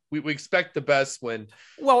spoiled now. We expect the best when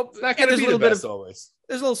it's not going to be the best always.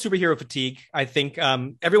 There's a little superhero fatigue. I think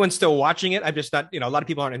everyone's still watching it. I'm just not, a lot of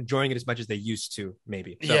people aren't enjoying it as much as they used to,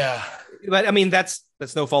 maybe. So, yeah. But I mean, that's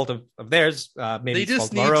no fault of theirs. Maybe it's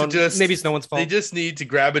fault of our own. Maybe it's no one's fault. They just need to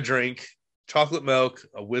grab a drink, chocolate milk,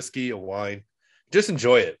 a whiskey, a wine. Just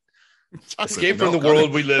enjoy it. Escape from the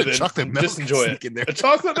world we live in. Chocolate milk. Just enjoy it. In there. A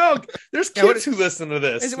chocolate milk. There's kids who listen to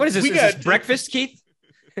this. What is this? Is this breakfast, Keith?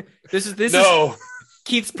 This is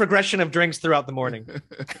Keith's progression of drinks throughout the morning.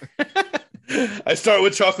 I start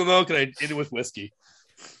with chocolate milk and I end it with whiskey.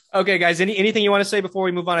 Okay, guys. Anything you want to say before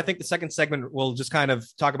we move on? I think the second segment will just kind of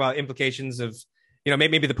talk about implications of,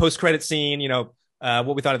 maybe the post-credit scene.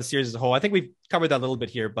 What we thought of the series as a whole. I think we've covered that a little bit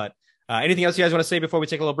here, but anything else you guys want to say before we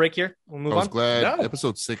take a little break here? We'll move on. I was glad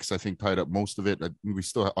episode 6, I think, tied up most of it. We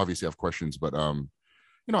still obviously have questions, but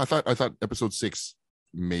I thought episode 6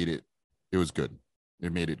 made it. It was good.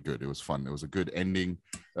 It made it good. It was fun. It was a good ending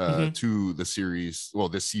to the series. Well,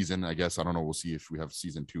 this season, I guess. I don't know. We'll see if we have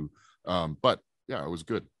season 2. But yeah, it was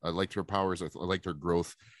good. I liked her powers. I liked her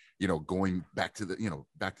growth. Going back to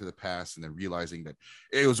the past and then realizing that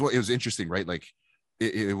it was interesting, right? Like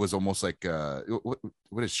it was almost like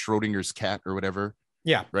what is Schrodinger's cat or whatever?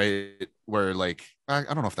 Yeah. Right. Where like I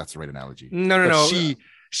don't know if that's the right analogy. No.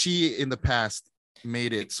 She in the past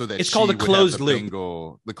made it so that it's called a closed loop.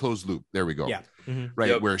 The closed loop. There we go. Yeah. Mm-hmm. Right.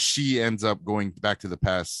 Yep. Where she ends up going back to the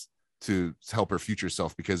past to help her future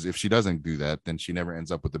self, because if she doesn't do that, then she never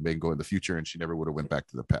ends up with the bingo in the future, and she never would have went back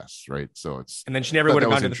to the past, right? So and then she never would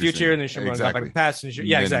have gone to the future, and then she would have gone back to the past, and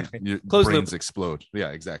exactly. Closed brains loop. Explode. Yeah,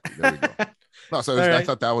 exactly. There we go. No, so I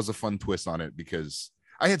thought that was a fun twist on it, because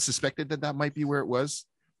I had suspected that might be where it was.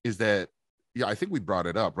 Is that I think we brought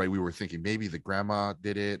it up, right? We were thinking maybe the grandma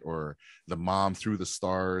did it or the mom threw the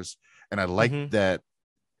stars, and I liked that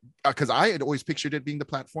because I had always pictured it being the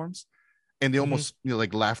platforms. And they almost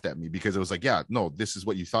like laughed at me, because it was like, yeah, no, this is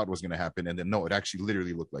what you thought was going to happen. And then no, it actually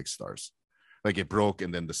literally looked like stars. Like it broke,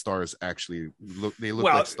 and then the stars actually looked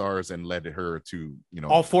like stars and led her to,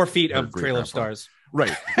 all 4 feet of trail of stars.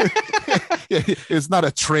 Right. It's not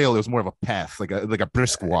a trail. It was more of a path, like a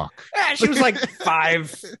brisk walk. She was like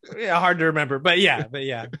 5. Yeah, hard to remember. But yeah.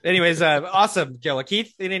 Anyways, awesome, Killa.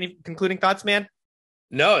 Keith, any concluding thoughts, man?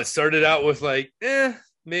 No, it started out with like,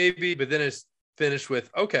 maybe, but then it's finished with,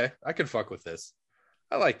 okay, I can fuck with this.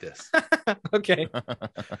 I like this. Okay,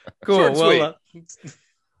 cool. Well,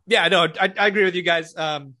 yeah, no, I agree with you guys.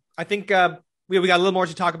 I think we got a little more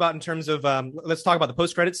to talk about in terms of let's talk about the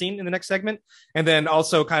post-credit scene in the next segment, and then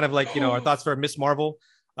also kind of like our thoughts for Miss Marvel.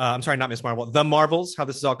 I'm sorry, not Miss Marvel, the Marvels. How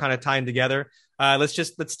this is all kind of tying together. Let's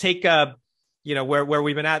take where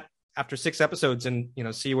we've been at after 6 episodes, and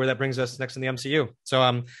see where that brings us next in the MCU. So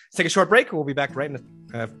let's take a short break. We'll be back right in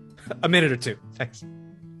a minute or two. Thanks.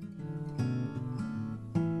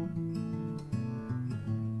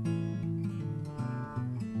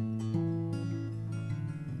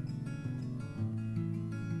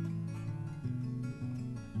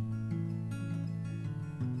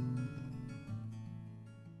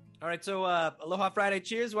 All right, so Aloha Friday.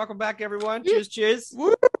 Cheers. Welcome back, everyone. Cheers.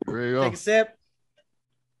 There you go. Take a sip.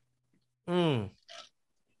 And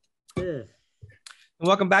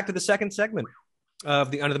welcome back to the second segment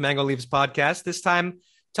of the Under the Mango Leaves podcast. This time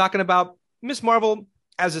talking about Miss Marvel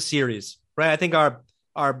as a series, right? I think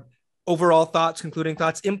our overall thoughts, concluding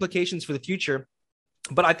thoughts, implications for the future.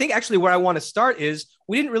 But I think actually where I want to start is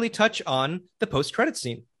we didn't really touch on the post-credit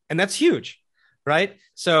scene, and that's huge, right?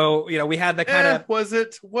 So, we had that kind of... Was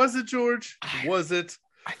it, George? Was it?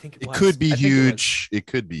 I think it could be huge. It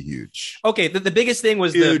could be huge. Okay, the biggest thing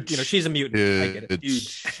was she's a mutant. I get it.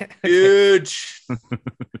 Huge.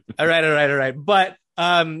 All right. But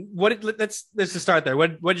let's just start there.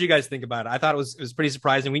 What did you guys think about it? I thought it was pretty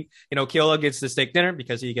surprising. Killa gets the steak dinner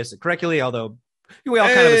because he gets it correctly, although we all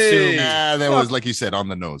kind of assumed. That was, like you said, on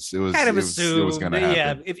the nose. It was kind of assumed. It was going to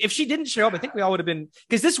happen. Yeah, if she didn't show up, I think we all would have been,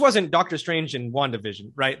 because this wasn't Doctor Strange and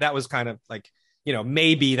WandaVision, right? That was kind of like,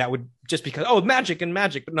 maybe that would just because, magic,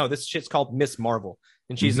 but no, this shit's called Miss Marvel,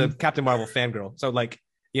 and she's a Captain Marvel fangirl. So like,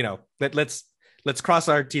 let's cross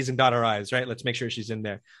our T's and dot our I's, right? Let's make sure she's in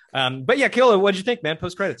there. But yeah, Killa, what'd you think, man?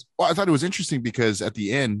 Post credits. Well, I thought it was interesting because at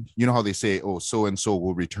the end, you know how they say, "Oh, so and so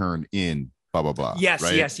will return in blah blah blah." Yes,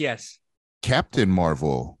 right? yes. Captain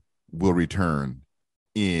Marvel will return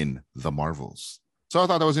in the Marvels. So I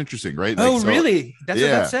thought that was interesting, right? Really? That's what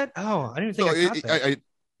that said? Oh, I didn't think I caught that.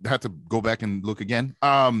 I had to go back and look again.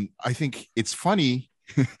 I think it's funny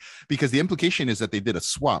because the implication is that they did a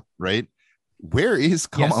swap, right? Where is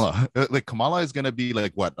Kamala? Yes. Like Kamala is gonna be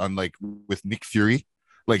like what on like with Nick Fury,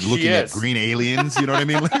 like looking at green aliens. You know what I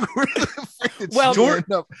mean? Like where the frick did she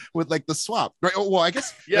end up with like the swap, right? Oh, well, I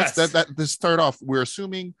guess that to start off, we're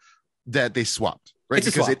assuming that they swapped, right? It's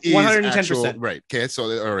because a swap. it is 110%. Actual, right? Okay,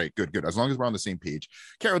 so all right, good. As long as we're on the same page.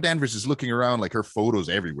 Carol Danvers is looking around like her photos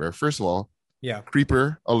everywhere. First of all. Yeah,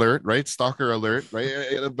 creeper alert, right? Stalker alert,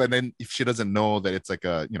 right? But then if she doesn't know that it's like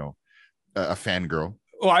a fangirl.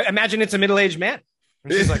 Well, I imagine it's a middle-aged man.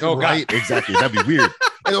 And she's like, oh right, God. exactly. That'd be weird.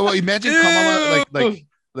 Well, imagine Kamala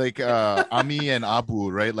like Ami and Abu,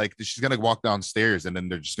 right? Like she's gonna walk downstairs and then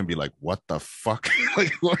they're just gonna be like, what the fuck?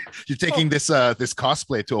 Like what? You're taking this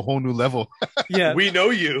cosplay to a whole new level. Yeah, we know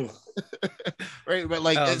you. Right, but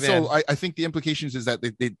like so I think the implications is that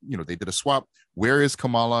they did a swap. Where is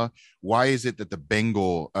Kamala? Why is it that the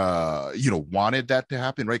Bengal wanted that to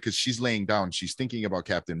happen, right? Because she's laying down, she's thinking about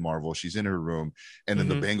Captain Marvel, she's in her room, and then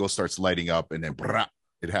the Bengal starts lighting up, and then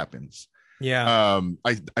it happens. Yeah.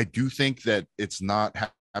 I do think that it's not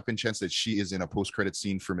happen chance that she is in a post-credit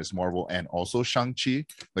scene for Miss Marvel and also Shang-Chi.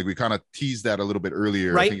 Like we kind of teased that a little bit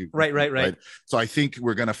earlier. Right. So I think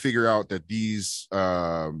we're gonna figure out that these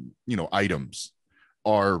items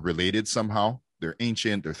are related somehow. They're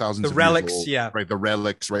ancient, they're thousands of relics, years old, yeah. right. The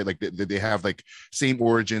relics, right? Like they have like same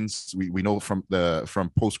origins. We know from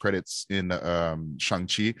post-credits in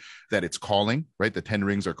Shang-Chi that it's calling, right? The 10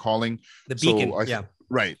 rings are calling. The beacon,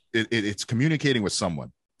 right. It's communicating with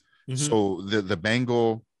someone. So the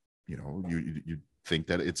Bengal, you think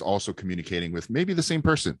that it's also communicating with maybe the same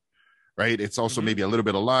person, right? It's also maybe a little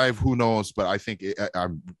bit alive. Who knows? But I think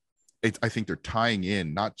I think they're tying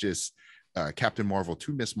in not just Captain Marvel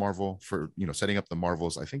to Miss Marvel for setting up the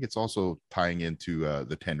Marvels. I think it's also tying into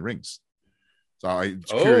the 10 rings. So I'm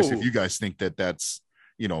curious if you guys think that that's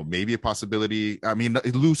maybe a possibility. I mean,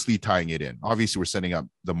 loosely tying it in. Obviously, we're setting up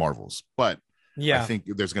the Marvels, but I think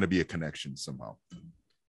there's going to be a connection somehow.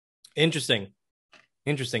 Interesting.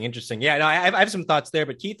 Yeah, no, I have some thoughts there,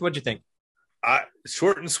 but Keith, what'd you think?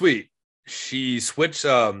 Short and sweet. She switched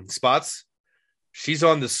spots. She's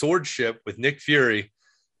on the sword ship with Nick Fury,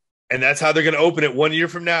 and that's how they're going to open it 1 year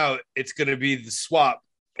from now. It's going to be the swap,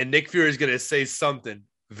 and Nick Fury is going to say something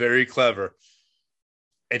very clever,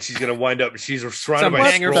 and she's going to wind up. She's surrounded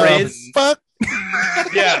by scrolls. Fuck.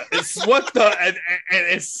 Yeah, it's what the and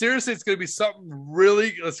it's seriously, it's going to be something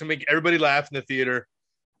really that's going to make everybody laugh in the theater.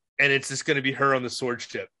 And it's just going to be her on the sword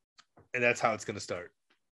ship. And that's how it's going to start.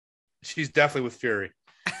 She's definitely with Fury.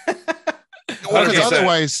 Because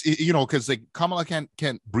otherwise, because like Kamala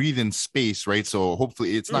can't breathe in space, right? So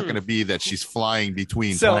hopefully it's not going to be that she's flying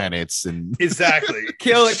between planets. And exactly.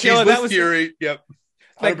 Kill it. That was Fury. Yep.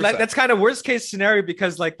 Like that's kind of worst case scenario,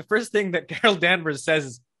 because like the first thing that Carol Danvers says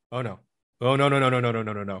is, oh no. And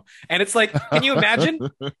it's like, can you imagine?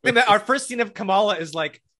 Our first scene of Kamala is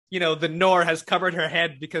like, the Nor has covered her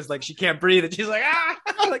head because like she can't breathe, and she's like,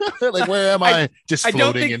 like where am I? Just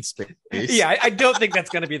floating in space. Yeah, I don't think that's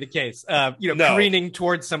going to be the case. Careening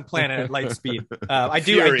towards some planet at light speed. I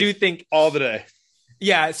do think all the day.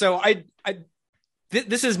 Yeah, so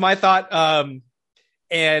this is my thought,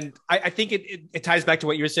 and I think it ties back to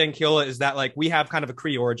what you were saying, Keola, is that like we have kind of a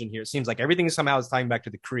Kree origin here. It seems like everything somehow is tying back to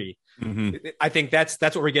the Kree. I think that's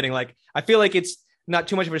what we're getting. Like I feel like it's not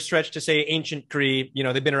too much of a stretch to say ancient Kree.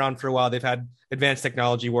 They've been around for a while. They've had advanced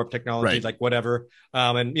technology, warp technology, like whatever.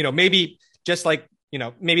 And maybe just like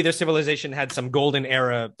maybe their civilization had some golden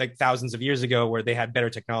era like thousands of years ago where they had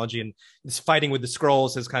better technology, and this fighting with the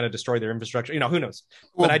Skrulls has kind of destroyed their infrastructure. Who knows?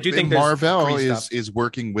 Well, but I do think Marvel is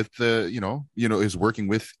working with is working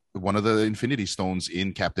with one of the Infinity Stones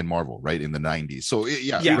in Captain Marvel, right, in the 90s. So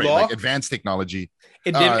like advanced technology.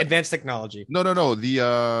 Advanced technology. No.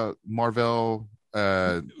 The Marvel.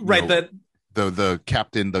 The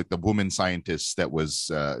captain, the woman scientist that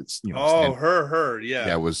was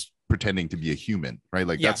was pretending to be a human, right?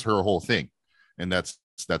 Like that's her whole thing, and that's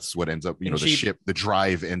what ends up the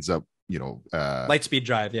drive ends up Lightspeed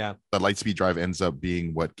drive, the Lightspeed drive ends up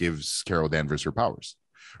being what gives Carol Danvers her powers,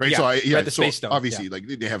 right? The space stone, obviously like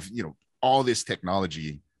they have all this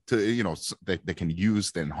technology to they can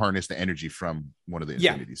use and harness the energy from one of the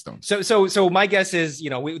Infinity Stones. So my guess is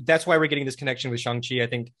that's why we're getting this connection with Shang-Chi. I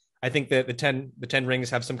think that the 10 rings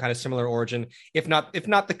have some kind of similar origin, if not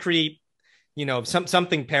the Kree,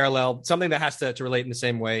 something parallel, something that has to relate in the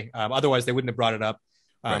same way. Otherwise they wouldn't have brought it up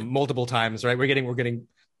multiple times, right? We're getting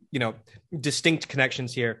distinct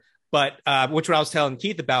connections here. But which what I was telling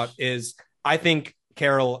Keith about is I think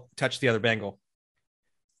Carol touched the other Bengal.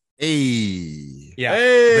 Hey,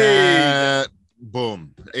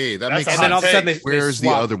 boom. Hey, that makes sense. And then all of a sudden, where's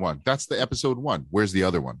the other one? That's the episode 1. Where's the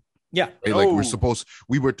other one? Yeah, right? Like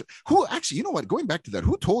who actually? You know what? Going back to that,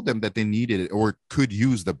 who told them that they needed it or could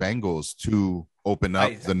use the Bengals to open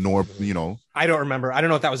up the North? I don't remember. I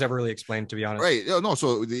don't know if that was ever really explained, to be honest. Right? No.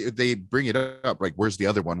 So they bring it up. Like, where's the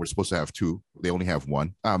other one? We're supposed to have 2. They only have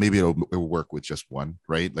 1. Maybe it'll work with just 1,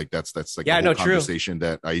 right? Like that's like the whole conversation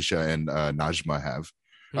that Aisha and Najma have.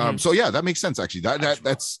 So that makes sense actually.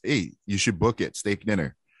 That's you should book it, steak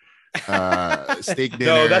dinner. steak dinner.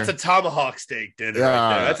 No, that's a tomahawk steak dinner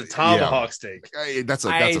right there. That's a tomahawk steak. That's a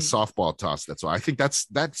softball toss. That's why I think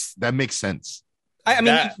that makes sense. I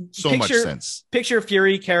mean, much sense. Picture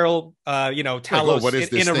Fury, Carol,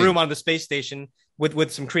 Talos in a room on the space station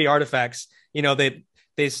with some Kree artifacts.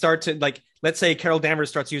 They start to, like, let's say Carol Danvers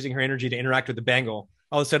starts using her energy to interact with the Bangle.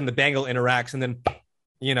 All of a sudden, the Bangle interacts, and then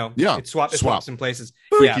it swaps in places.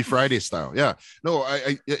 Freaky Friday style. Yeah. No,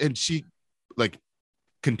 and she, like,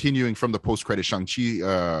 continuing from the post-credit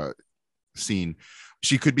Shang-Chi scene,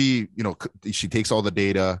 she could be, she takes all the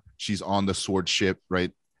data, she's on the sword ship,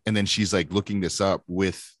 right? And then she's like looking this up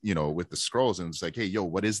with the Skrulls, and it's like, hey, yo,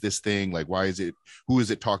 what is this thing? Like, who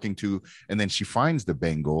is it talking to? And then she finds the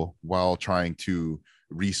Bengal while trying to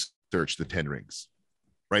research the 10 rings,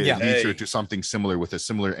 right? Yeah. It leads her to something similar with a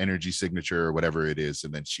similar energy signature or whatever it is.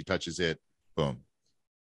 And then she touches it, boom.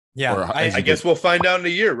 Yeah. Or, I guess we'll find out in a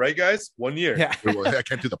year, right, guys? 1 year. Yeah. I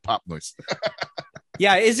can't do the pop noise.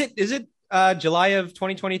 Yeah. Is it July of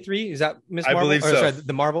 2023? Is that Miss Marvel? I believe so. Sorry,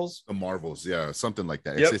 the Marvels? The Marvels, yeah, something like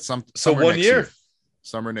that. Yep. It's some so 1 year.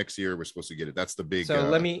 Summer next year, we're supposed to get it. That's the big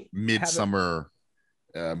midsummer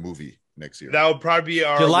movie next year. That would probably be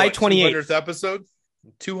our July 28th 200th episode.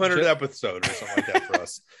 200th episode or something like that for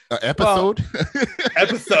us. Episode?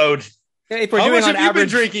 Episode. If we're How doing much on have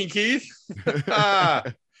average, you been drinking, Keith?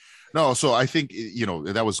 No, so I think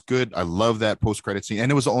that was good. I love that post-credit scene, and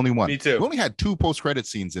it was the only one. Me too. We only had 2 post-credit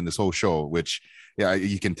scenes in this whole show, which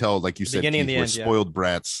you can tell, like you said, Keith, we're spoiled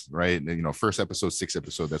brats, right? And, first episode, 6th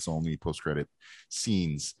episode, that's the only post-credit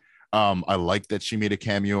scenes. I like that she made a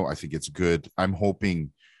cameo. I think it's good. I'm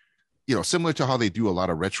hoping, similar to how they do a lot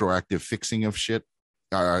of retroactive fixing of shit.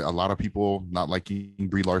 A lot of people not liking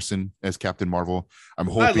Brie Larson as Captain Marvel. I'm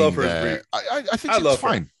hoping I love her. That I think it's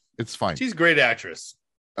fine. It's fine. She's a great actress.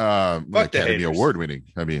 Academy Award winning.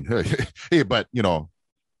 I mean, hey, but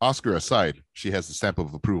Oscar aside, she has the stamp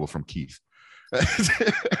of approval from Keith.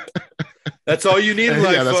 That's all you need in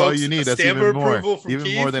life, that's folks. all you need. That's even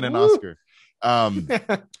more than an Oscar.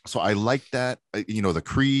 So I like that. The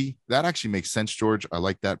Kree, that actually makes sense, George. I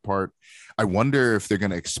like that part. I wonder if they're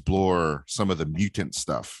going to explore some of the mutant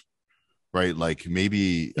stuff, right? Like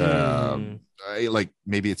maybe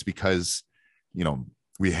maybe it's because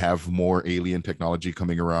we have more alien technology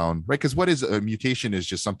coming around, right? Because what is a mutation is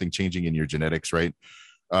just something changing in your genetics, right?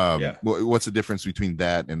 What's the difference between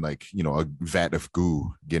that and a vat of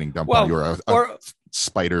goo getting dumped on you, or a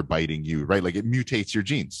spider biting you, right? Like it mutates your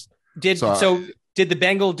genes. Did the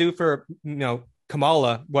Bengal do for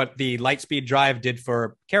Kamala what the Lightspeed Drive did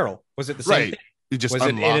for Carol? Was it the same thing? It just was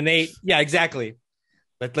unlocked. it an innate? Yeah, exactly.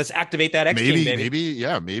 Let's activate that X gene, baby.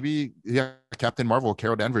 Maybe Captain Marvel,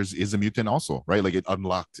 Carol Danvers is a mutant also, right? Like it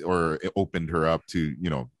unlocked or it opened her up to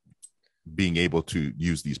being able to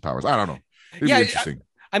use these powers. I don't know. It'd be interesting.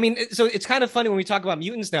 I mean, so it's kind of funny when we talk about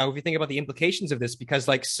mutants now, if you think about the implications of this, because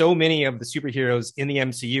like so many of the superheroes in the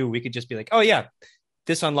MCU, we could just be like, oh yeah,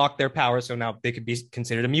 this unlocked their power, so now they could be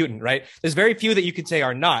considered a mutant, right? There's very few that you could say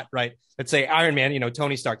are not, right? Let's say Iron Man,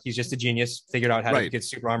 Tony Stark, he's just a genius, figured out how to get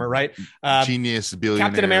super armor, right? Genius, billionaire,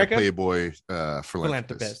 Captain America, playboy,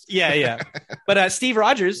 philanthropist. Yeah. But Steve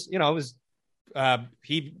Rogers, was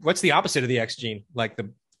what's the opposite of the X gene? Like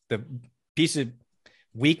the piece of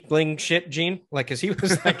weakling shit gene, like, because he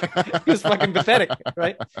was fucking pathetic,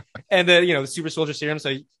 right? And the super soldier serum, so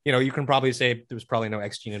you can probably say there was probably no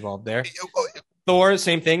X gene involved there. Thor,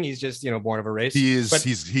 same thing. He's just born of a race. He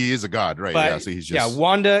is a god, right? But, yeah, so he's just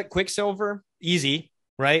Wanda, Quicksilver, easy,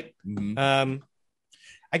 right? Mm-hmm.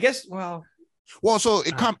 I guess. So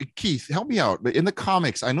Keith, help me out. In the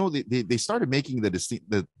comics, I know they started making the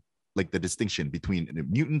distinction between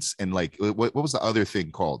mutants and what was the other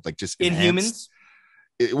thing called? Like just Inhumans.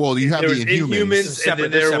 You have the Inhumans, and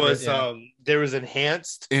then there was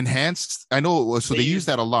enhanced. I know. So they use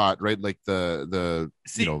that a lot, right? Like the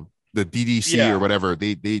DDC or whatever.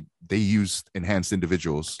 They used enhanced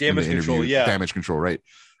individuals. Damage control, damage control, right?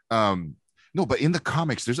 No, but in the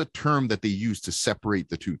comics, there's a term that they use to separate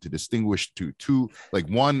the two, to distinguish two. Like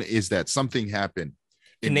one is that something happened.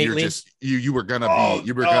 And innately, you were gonna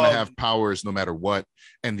have powers no matter what,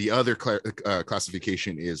 and the other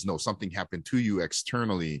classification is something happened to you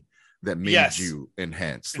externally that made you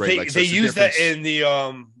enhanced, right? They use that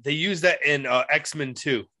in X-Men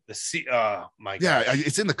too. My God.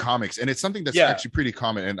 It's in the comics, and it's something that's actually pretty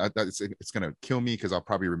common, and it's gonna kill me because I'll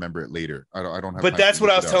probably remember it later. I don't have. But that's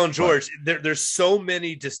what I was telling George. There's so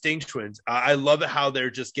many distinctions. I love it how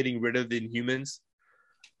they're just getting rid of the Inhumans.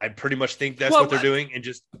 I pretty much think that's what they're doing, and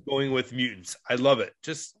just going with mutants. I love it.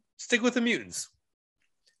 Just stick with the mutants.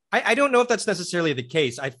 I don't know if that's necessarily the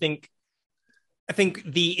case. I think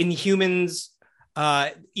the Inhumans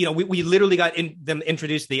we literally got them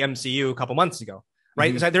introduced to the MCU a couple months ago,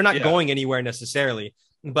 right? So they're not going anywhere necessarily,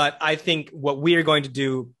 but I think what we are going to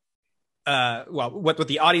do, what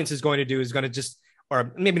the audience is going to do is going to just,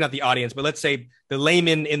 or maybe not the audience, but let's say the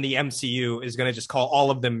layman in the MCU is going to just call all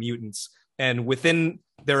of them mutants, and within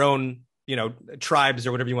their own, tribes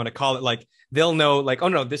or whatever you want to call it, like they'll know, like, oh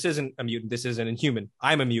no, this isn't a mutant, this is an inhuman.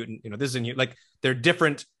 I'm a mutant, this isn't like they're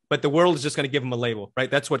different, but the world is just going to give them a label, right?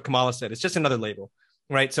 That's what Kamala said. It's just another label,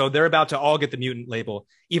 right? So they're about to all get the mutant label,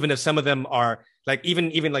 even if some of them are like,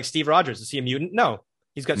 even like Steve Rogers. Is he a mutant? No,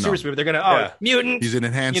 he's got super speed. They're gonna mutant. He's an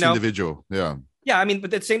enhanced individual. Yeah. Yeah, I mean, but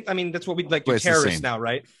that's same. I mean, that's what we like do terrorists now,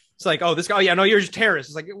 right? It's like, oh, this guy, no, you're just terrorist.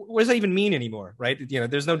 It's like, what does that even mean anymore, right?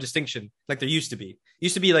 There's no distinction like there used to be.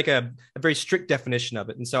 Used to be like a very strict definition of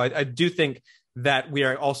it, and so I do think that we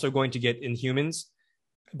are also going to get Inhumans,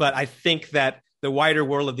 but I think that the wider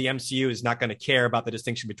world of the MCU is not going to care about the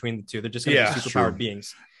distinction between the two. They're just going to be superpowered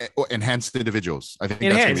beings. Enhanced individuals. I think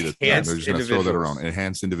that's going to be the term. They're just going to throw that around.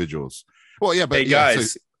 Enhanced individuals. Well, yeah, but hey,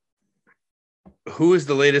 guys, who is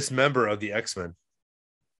the latest member of the X-Men?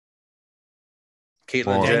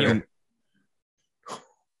 Caitlyn Jenner.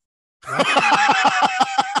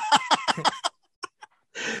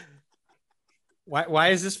 Why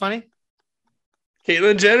is this funny?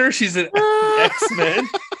 Caitlyn Jenner, she's an X-Men.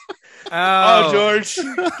 Oh, George, come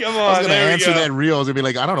on! I was gonna answer that real. I was gonna be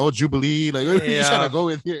like, I don't know, Jubilee. Like, what are you trying to go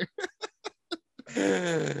with here?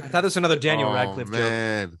 I thought this was another Daniel Radcliffe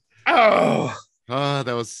joke.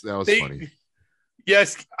 That was funny.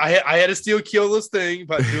 Yes, I had to steal Keola's thing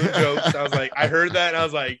about doing jokes. I was like, I heard that, and I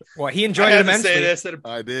was like, well, he enjoyed it immensely.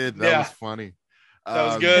 I did. That was funny. That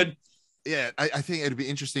was good. Yeah, I think it'd be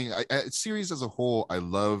interesting. Series as a whole, I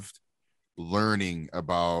loved learning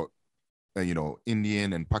about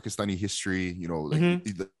Indian and Pakistani history.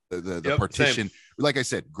 The partition. Same. Like I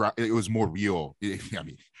said, it was more real. I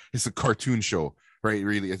mean, it's a cartoon show, right?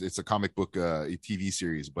 Really, it's a comic book, TV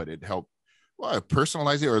series, but it helped. Well,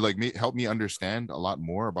 personalize it, or like help me understand a lot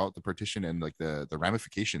more about the partition and like the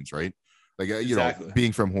ramifications, right? Like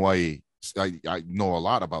being from Hawaii, I know a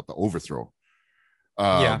lot about the overthrow.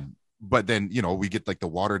 But then we get like the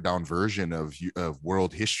watered down version of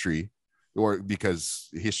world history, or because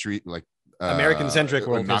history, like American centric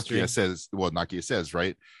world history. Nakia says,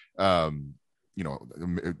 right? The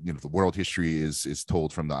world history is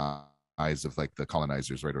told from the eyes of like the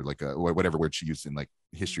colonizers, right? Or like whatever word she used in like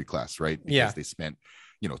history class, right? Because they spent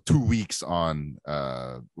 2 weeks on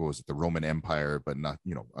what was it, the Roman Empire, but not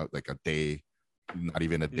like a day, not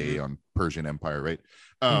even a day on Persian Empire, right?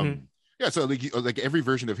 So like every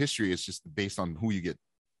version of history is just based on who you get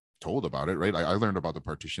told about it, right? I learned about the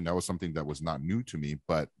partition. That was something that was not new to me,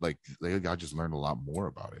 but like I just learned a lot more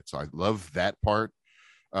about it. So I love that part.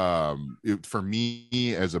 For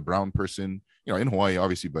me as a brown person, in Hawaii,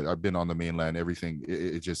 obviously, but I've been on the mainland, everything,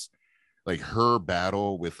 it just like her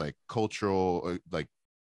battle with like cultural, like,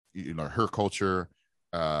 her culture,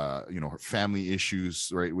 her family issues,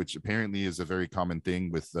 right? Which apparently is a very common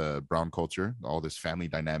thing with brown culture, all this family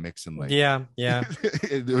dynamics and like, there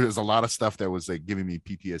was a lot of stuff that was like giving me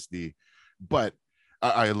PTSD, but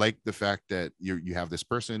I like the fact that you have this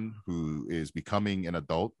person who is becoming an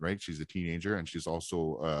adult, right? She's a teenager, and she's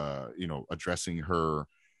also, addressing her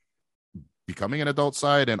becoming an adult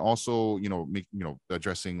side, and also,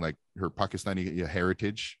 addressing like her Pakistani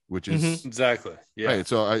heritage, which is exactly right.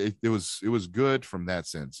 So it was good from that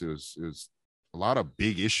sense. It was a lot of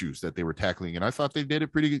big issues that they were tackling, and I thought they did it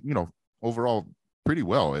pretty, overall pretty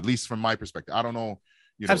well, at least from my perspective. I don't know,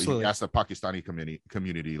 Absolutely. You ask the Pakistani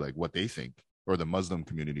community like what they think, or the Muslim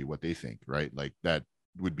community what they think, right? Like that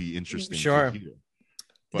would be interesting. Sure. To hear.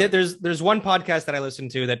 Yeah, there's one podcast that I listen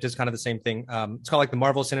to that does kind of the same thing. It's called like the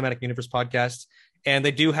Marvel Cinematic Universe podcast, and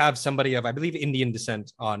they do have somebody of, I believe, Indian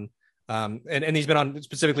descent on, and he's been on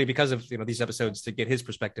specifically because of these episodes to get his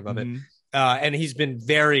perspective of it, and he's been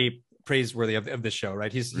very praiseworthy of this show.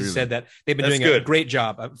 Right, he's said that they've been doing a great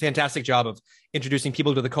job, a fantastic job of introducing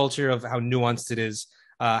people to the culture, of how nuanced it is,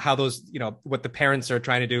 how those what the parents are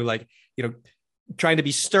trying to do, like trying to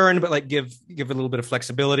be stern but like give a little bit of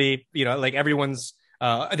flexibility. Like everyone's.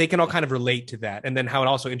 They can all kind of relate to that, and then how it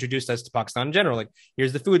also introduced us to Pakistan in general. Like,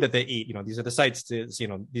 here's the food that they eat. These are the sites. These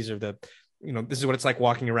are the, this is what it's like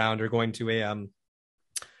walking around or going to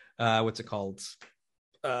a what's it called,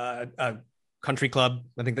 a country club.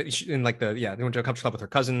 I think that in like they went to a country club with her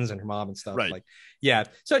cousins and her mom and stuff. Right. Like,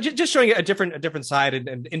 so just showing a different side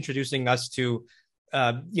and introducing us to,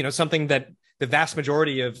 something that the vast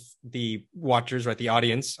majority of the watchers, right, the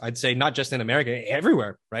audience, I'd say not just in America,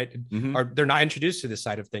 everywhere, right, they're not introduced to this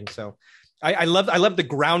side of things. So I love the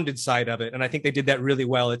grounded side of it, and I think they did that really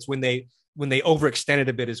well. It's when they when they overextended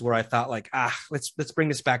a bit is where I thought like, let's bring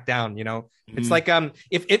this back down. You know, it's like,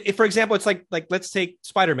 if for example, it's like let's take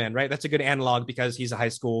Spider-Man, right? That's a good analog because he's a high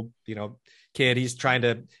school, you know, kid. He's trying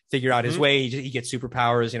to figure out his way. He gets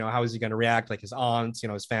superpowers. You know, how is he going to react? Like his aunts, you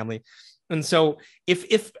know, his family. And so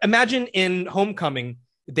if imagine in Homecoming,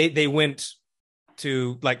 they went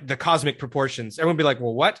to like the cosmic proportions, everyone would be like,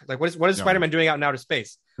 well, what is Spider-Man doing out in outer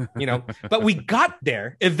space? You know, but we got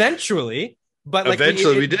there eventually, but like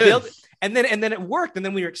eventually we did. And then it worked, and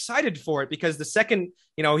then we were excited for it because the second,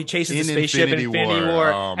 you know, he chases the spaceship in Infinity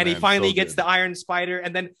War, and he finally gets the Iron Spider,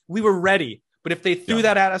 and then we were ready. But if they threw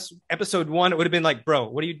that at us episode 1, it would have been like, bro,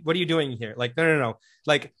 what are you doing here? Like, no.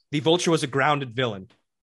 Like the Vulture was a grounded villain.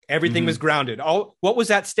 Everything was grounded. What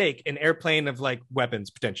was at stake? An airplane of like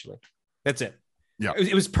weapons potentially. That's it. Yeah,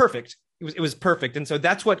 it was perfect. It was perfect. And so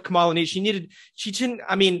that's what Kamala needed. She didn't.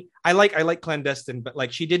 I mean, I like Clandestine, but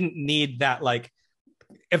like she didn't need that like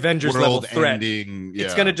Avengers level threat. Ending,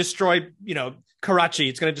 It's going to destroy, you know, Karachi.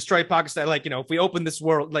 It's going to destroy Pakistan. Like, you know, if we open this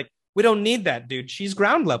world, like we don't need that, dude. She's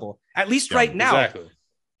ground level, at least right now. Exactly.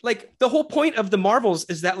 Like the whole point of the Marvels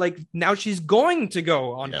is that like now she's going to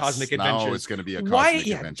go on cosmic adventures. Now it's going to be a cosmic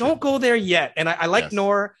adventure. Don't go there yet. And I like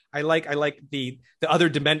Noor. I like the other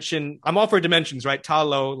dimension. I'm all for dimensions, right?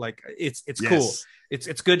 Talo, like it's cool.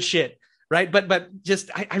 It's good shit, right? But just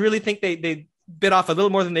I really think they bit off a little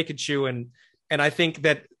more than they could chew, and I think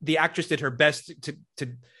that the actress did her best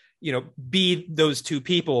to you know, be those two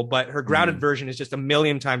people, but her grounded version is just a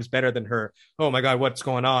million times better than her. Oh my God, what's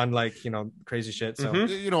going on? Like, you know, crazy shit. So,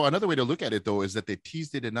 you know, another way to look at it though, is that they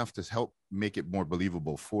teased it enough to help make it more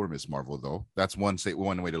believable for Miss Marvel though. That's one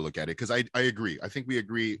way to look at it. Cause I agree. I think we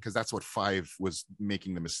agree. Cause that's what 5 was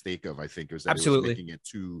making the mistake of, I think, was that it was making it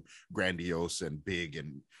too grandiose and big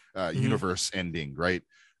and universe ending. Right.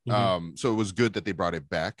 So it was good that they brought it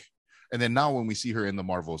back. And then now when we see her in the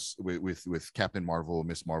Marvels with Captain Marvel,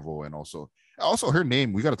 Miss Marvel, and also her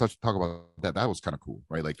name, we got to talk about that. That was kind of cool,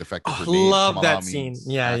 right? Like the fact that her name, love Kamala, that scene.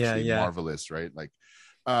 Yeah. Marvelous, right? Like,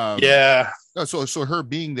 So her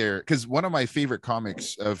being there, because one of my favorite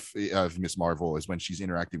comics of Miss Marvel is when she's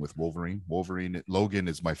interacting with Wolverine. Logan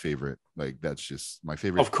is my favorite. Like that's just my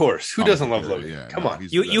favorite. Of course, who doesn't love Logan? Yeah, come on,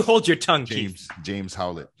 you hold your tongue, James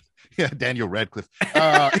Howlett. Yeah, Daniel Radcliffe. Hugh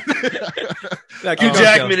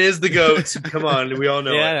Jackman is the GOAT. Come on, we all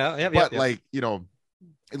know it. But like, you know,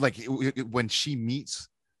 like when she meets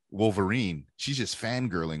Wolverine, she's just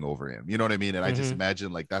fangirling over him. You know what I mean? And I just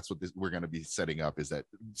imagine like that's what we're going to be setting up, is that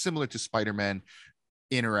similar to Spider-Man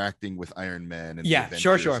interacting with Iron Man and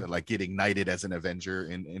sure, and like getting knighted as an Avenger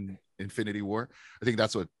in Infinity War. I think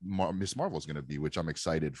that's what Miss Marvel is going to be, which I'm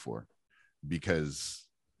excited for, because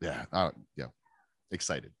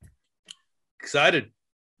excited.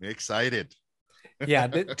 Yeah,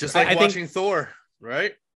 just like watching Thor,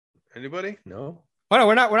 right? Anybody? No. Oh no,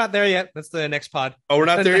 we're not there yet. That's the next pod. Oh, we're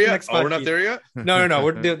not there yet. We're not there yet.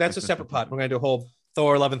 No. That's a separate pod. We're gonna do a whole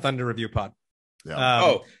Thor: Love and Thunder review pod.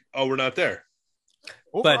 Yeah. We're not there.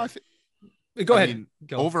 Overall, but go ahead.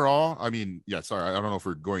 Overall, I mean, sorry, I don't know if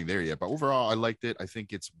we're going there yet, but overall, I liked it. I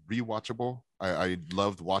think it's rewatchable. I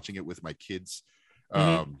loved watching it with my kids.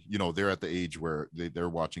 You know, they're at the age where they're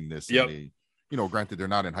watching this. And they, you know, granted they're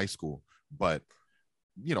not in high school, but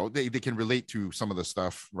you know, they can relate to some of the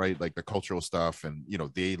stuff, right? Like the cultural stuff, and you know,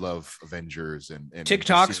 they love Avengers and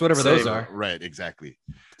TikToks, whatever those are. Right, exactly.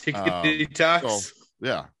 TikToks.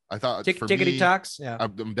 So, I thought Tickety talks. Yeah,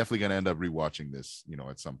 I'm definitely gonna end up rewatching this, you know,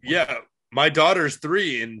 at some point. Yeah, my daughter's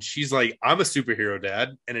 3, and she's like, "I'm a superhero,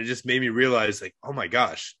 Dad," and it just made me realize, like, oh my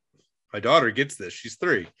gosh, my daughter gets this. She's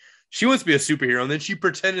 3. She wants to be a superhero, and then she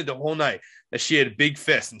pretended the whole night that she had big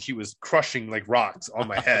fists and she was crushing like rocks on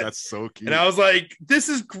my head. That's so cute. And I was like, "This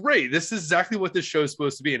is great. This is exactly what this show is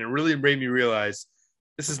supposed to be." And it really made me realize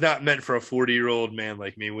this is not meant for a 40-year-old man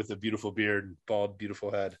like me with a beautiful beard and bald,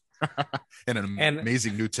 beautiful head and an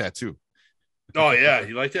amazing new tattoo. Oh yeah,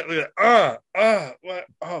 you like that? Look at that. What?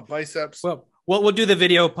 Oh, biceps. Well, we'll do the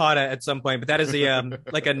video pod at some point, but that is the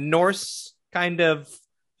like a Norse kind of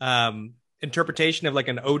interpretation of like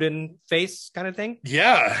an Odin face kind of thing.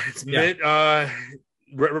 Yeah, it's meant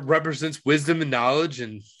represents wisdom and knowledge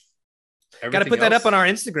and everything. Got to put that up on our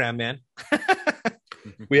Instagram, man.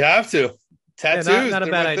 We have to. Tattoos, not a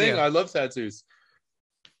bad idea. I love tattoos.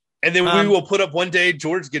 And then we will put up one day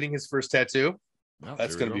George getting his first tattoo.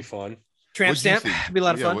 That's going to be fun. Tramp stamp. It'd be a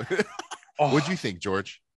lot of fun. What'd you think,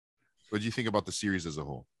 George? What did you think about the series as a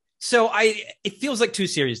whole? So it feels like 2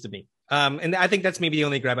 series to me. And I think that's maybe the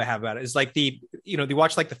only gripe I have about it is like they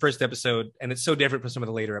watch like the first episode and it's so different from some of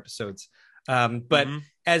the later episodes. But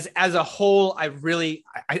as a whole, I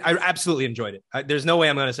absolutely enjoyed it. There's no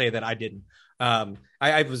way I'm going to say that I didn't.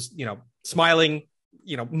 I was, smiling,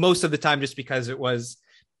 most of the time, just because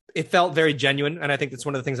it felt very genuine. And I think that's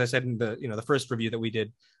one of the things I said in the first review that we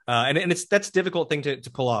did. And that's a difficult thing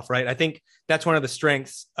to pull off, right? I think that's one of the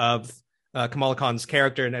strengths of Kamala Khan's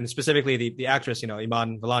character, and specifically the actress,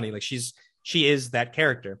 Iman Vellani. Like she is that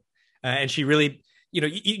character, and she really,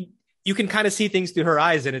 you can kind of see things through her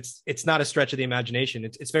eyes, and it's not a stretch of the imagination.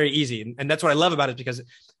 It's very easy, and that's what I love about it, because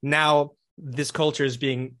now this culture is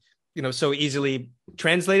being so easily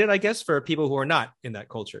translated, I guess, for people who are not in that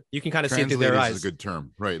culture. You can kind of see it through their eyes. Is a good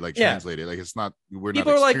term, right? Like translated. Like it's not, we're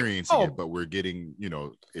people not experiencing it, but we're getting,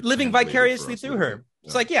 living vicariously through her.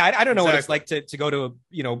 It's like, I don't know what it's like to go to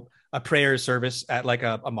a prayer service at like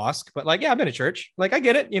a mosque, but like, I've been to church. Like I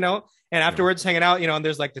get it, and afterwards hanging out, and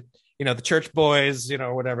there's like the church boys,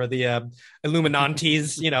 whatever, the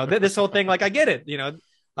Illuminantes, this whole thing. Like I get it,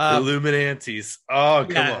 Illuminantes. Oh,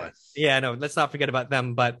 come on. Yeah, no, let's not forget about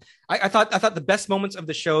them. But I thought the best moments of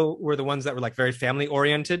the show were the ones that were like very family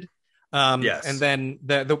oriented. Yes. And then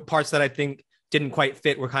the parts that I think didn't quite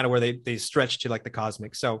fit were kind of where they stretched to like the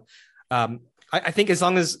cosmic. So I think as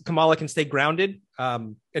long as Kamala can stay grounded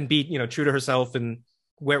and be, true to herself and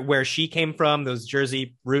where she came from, those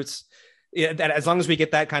Jersey roots, that as long as we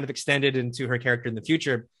get that kind of extended into her character in the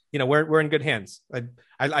future, we're in good hands.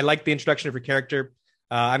 I like the introduction of her character.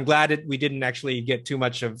 I'm glad we didn't actually get too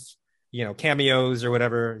much of, cameos or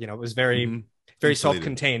whatever. It was very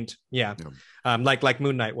self-contained. Yeah. Like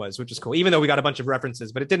Moon Knight was, which is cool. Even though we got a bunch of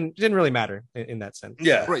references, but it didn't really matter in that sense.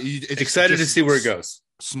 Yeah. Right. It's excited to see where it goes.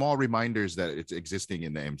 Small reminders that it's existing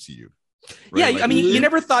in the MCU. Right? Yeah. Like, you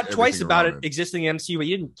never thought twice about it existing in the MCU, but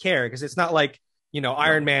you didn't care because it's not like,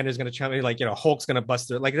 Iron Man is going to come in, like, Hulk's going to bust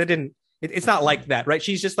through. Like it's not like that, right?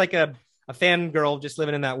 She's just like a fangirl just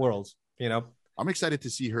living in that world, I'm excited to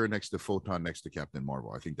see her next to Photon, next to Captain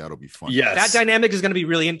Marvel. I think that'll be fun. Yes. That dynamic is going to be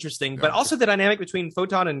really interesting, but also the dynamic between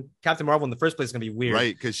Photon and Captain Marvel in the first place is going to be weird.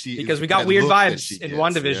 Right, because we got weird vibes in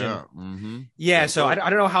WandaVision. Yeah, mm-hmm. So I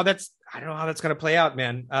don't know how that's going to play out,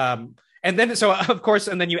 man. And then, so of course,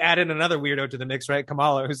 and then you add in another weirdo to the mix, right?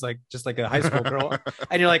 Kamala, who's like just like a high school girl,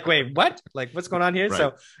 and you're like, wait, what? Like, what's going on here? Right.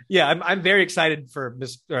 So yeah, I'm very excited for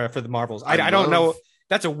the Marvels. I don't know.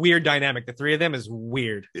 That's a weird dynamic. The three of them is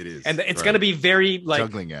weird. It is. And it's going to be very like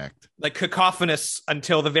juggling act, like cacophonous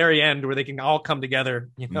until the very end where they can all come together,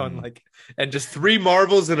 and just three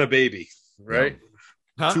Marvels and a baby, right?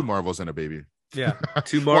 Yeah. Huh? Two Marvels and a baby. Yeah.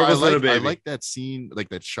 Two Marvels and a baby. I like that scene, like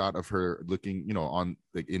that shot of her looking, on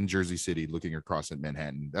like in Jersey City, looking across at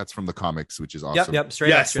Manhattan. That's from the comics, which is awesome. Yep.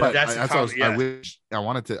 Straight up.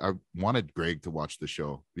 I wanted Greg to watch the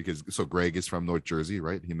show because Greg is from North Jersey,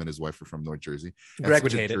 right? Him and his wife are from North Jersey. Greg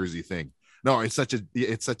would hate Jersey thing. No, it's such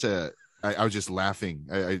a. I was just laughing.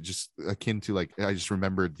 I just akin to like I just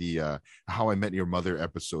remembered the How I Met Your Mother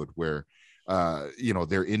episode where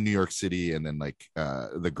they're in New York City and then like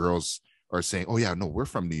the girls are saying, oh yeah, no, we're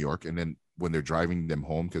from New York, and then when they're driving them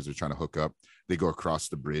home because they're trying to hook up, they go across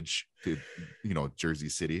the bridge to Jersey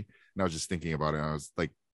City. And I was just thinking about it, and I was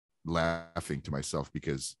like laughing to myself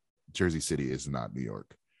because Jersey City is not New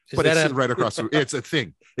York. But it's right across it's a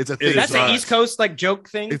thing. It's a thing. That's an East Coast like joke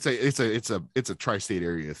thing. It's a tri-state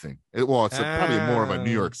area thing. Probably more of a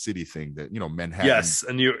New York City thing that Manhattan. Yes,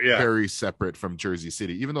 and very separate from Jersey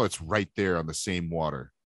City, even though it's right there on the same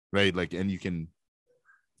water, right? Like, and you can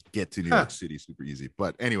get to New York City super easy.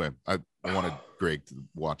 But anyway, I wanted Greg to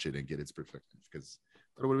watch it and get its perspective because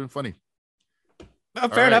it would have been funny.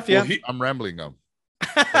 Fair enough. Yeah, I'm rambling now.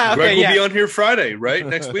 Greg will be on here Friday, right?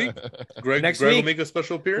 Next week. Greg will make a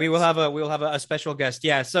special appearance. We will have a special guest.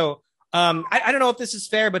 Yeah. So I don't know if this is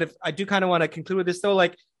fair, but if I do kind of want to conclude with this though,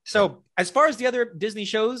 like, so as far as the other Disney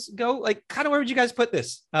shows go, like kind of where would you guys put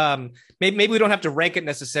this? Maybe we don't have to rank it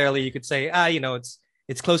necessarily. You could say,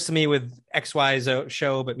 it's close to me with XY's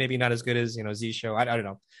show, but maybe not as good as Z show. I don't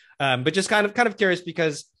know. But just kind of curious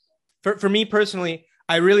because for me personally,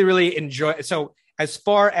 I really, really enjoy. So as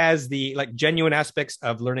far as the like genuine aspects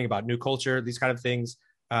of learning about new culture, these kind of things,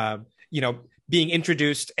 being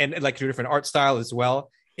introduced and like to a different art style as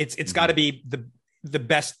well, it's got to be the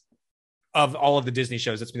best of all of the Disney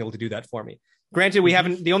shows that's been able to do that for me. Granted, we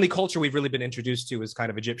haven't. The only culture we've really been introduced to is kind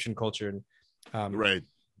of Egyptian culture, and right.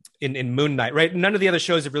 In Moon Knight, right? None of the other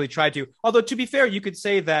shows have really tried to. Although to be fair, you could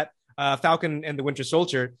say that Falcon and the Winter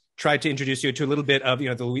Soldier tried to introduce you to a little bit of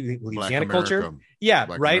the Louisiana culture,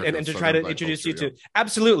 right, and to try to introduce you to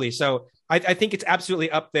absolutely. So I think it's absolutely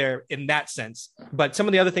up there in that sense. But some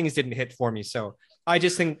of the other things didn't hit for me. So I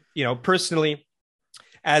just think personally,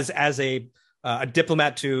 as a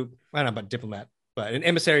diplomat to I don't know about diplomat. but an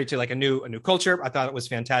emissary to like a new culture. I thought it was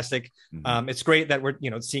fantastic. It's great that we're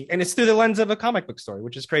seeing, and it's through the lens of a comic book story,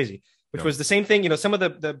 which is crazy. Which was the same thing. Some of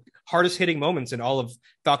the hardest hitting moments in all of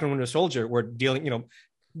Falcon and Winter Soldier were dealing,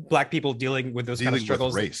 Black people dealing with those kind of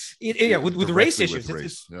struggles. With race. With race issues.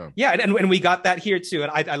 And we got that here too.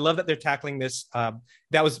 And I love that they're tackling this.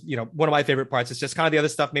 That was, one of my favorite parts. It's just kind of the other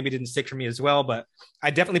stuff maybe didn't stick for me as well, but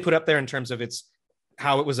I definitely put up there in terms of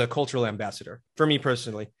how it was a cultural ambassador for me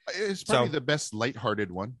personally. It's probably the best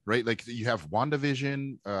lighthearted one, right? Like you have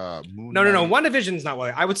WandaVision, Moon No. WandaVision's not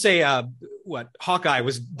what I would say. Hawkeye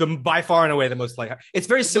was by far and away the most lighthearted. It's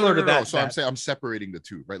very similar to that. So I'm saying I'm separating the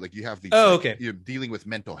two, right? Like you have these. Okay. You're dealing with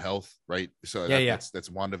mental health, right? So that's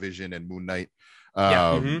WandaVision and Moon Knight. You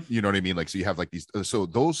know what I mean? Like so you have like these. So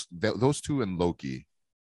those two and Loki.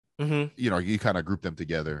 You kind of group them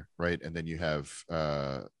together, right? And then you have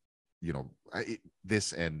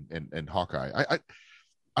this and Hawkeye.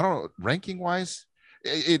 I don't know, ranking wise,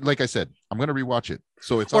 like I said, I'm gonna rewatch it,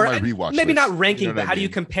 so it's on my rewatch maybe list. Not ranking, but how do you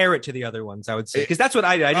compare it to the other ones? I would say, because that's what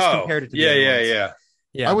I just compared it to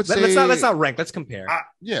yeah I would say let's not rank, let's compare.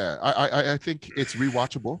 I think it's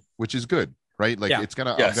rewatchable, which is good, right? Like I'm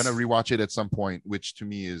gonna rewatch it at some point, which to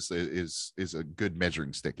me is a good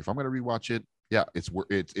measuring stick. If I'm gonna rewatch it,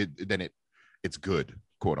 it's good,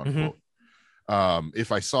 quote unquote.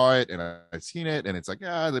 If I saw it and I've seen it and it's like,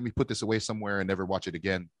 let me put this away somewhere and never watch it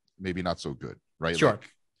again, maybe not so good, right? Sure. Like,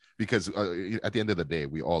 because at the end of the day,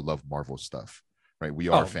 we all love Marvel stuff, right? We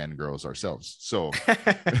are fangirls ourselves. So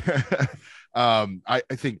I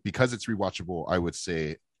think because it's rewatchable, I would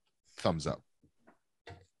say thumbs up.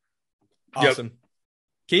 Awesome. Yep.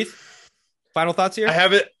 Keith, final thoughts here? I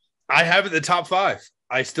have it the top 5.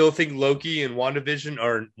 I still think Loki and WandaVision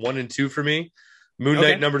are 1 and 2 for me. Moon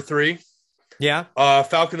Knight number 3. Yeah.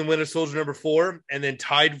 Falcon and Winter Soldier number 4, and then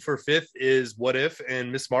tied for 5th is What If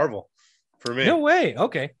and Miss Marvel for me. No way.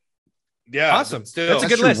 Okay. Yeah. Awesome. That's a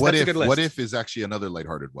good list. That's a good list. What If is actually another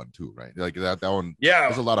lighthearted one too, right? Like that one. Yeah.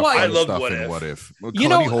 There's a lot of fun stuff in What If. Well,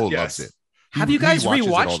 Connie Hole loves it. Have you guys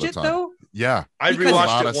rewatched it though? Yeah. I rewatched a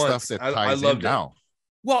lot of stuff that ties in now.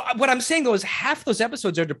 Well, what I'm saying though is half those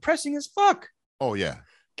episodes are depressing as fuck. Oh yeah.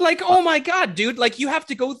 Like, oh my God, dude. Like you have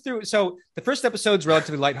to go through. So the first episode's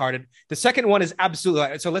relatively lighthearted. The second one is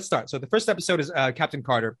absolutely. So let's start. So the first episode is Captain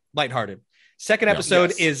Carter, lighthearted. Second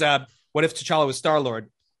episode is What If T'Challa Was Star-Lord?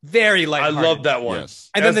 Very lighthearted. I love that one. Yes.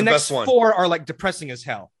 And then the next 4 are like depressing as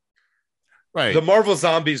hell. Right. The Marvel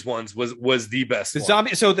Zombies ones was the best.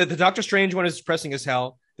 Zombie. So the Doctor Strange one is depressing as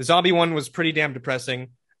hell. The zombie one was pretty damn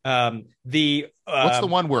depressing. What's the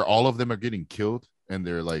one where all of them are getting killed? And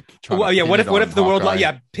they're like, what if the world,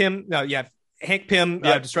 Hank Pym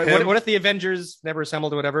destroyed. What if the Avengers never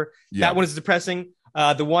assembled or whatever? Yeah. That one is depressing.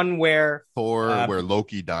 The one where Thor, where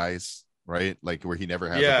Loki dies, right? Like where he never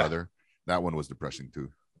has a brother. That one was depressing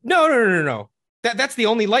too. No. That's the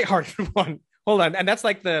only lighthearted one. Hold on, and that's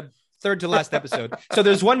like the third to last episode. So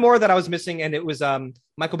there's one more that I was missing, and it was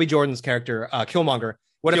Michael B. Jordan's character, Killmonger.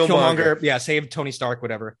 What if Killmonger, saved Tony Stark,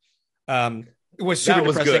 whatever. It was super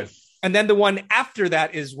depressing. Good. And then the one after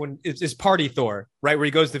that is when is Party Thor, right? Where he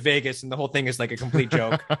goes to Vegas and the whole thing is like a complete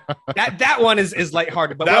joke. that one is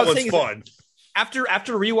lighthearted. But that one's fun. After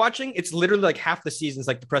rewatching, it's literally like half the season's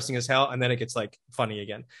like depressing as hell, and then it gets like funny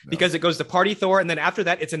again because it goes to Party Thor, and then after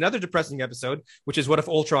that, it's another depressing episode, which is What If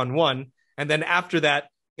Ultron won, and then after that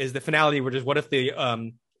is the finale, which is what if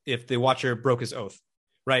the Watcher broke his oath,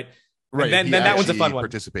 right? Right. And then that one's a fun one.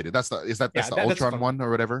 Participated. That's the Ultron one or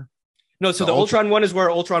whatever. No, so the Ultron one is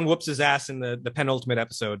where Ultron whoops his ass in the penultimate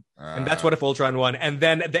episode. And that's What If Ultron won. And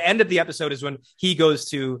then at the end of the episode is when he goes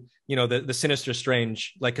to, the Sinister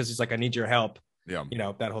Strange, like, because he's like, I need your help. Yeah.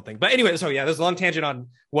 That whole thing. But anyway, so there's a long tangent on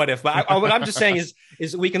What If. But what I'm just saying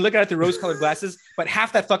is we can look at it through rose-colored glasses, but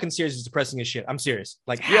half that fucking series is depressing as shit. I'm serious.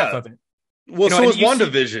 Like half of it. Well, so is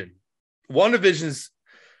WandaVision. WandaVision's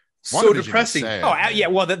so depressing. Oh, yeah.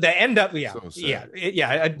 Well, the end up,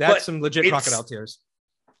 that's some legit crocodile tears.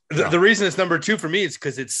 The reason it's number 2 for me is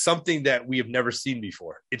because it's something that we have never seen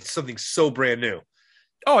before. It's something so brand new.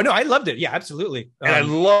 Oh, no, I loved it. Yeah, absolutely. And I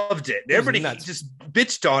loved it. Everybody just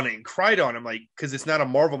bitched on it and cried on it. I'm like, because it's not a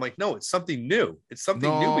Marvel. I'm like, no, it's something new. It's something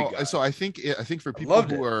new we got. So I think for people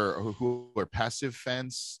who are passive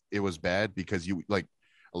fans, it was bad because you like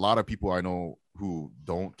a lot of people I know who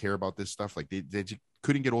don't care about this stuff. Like they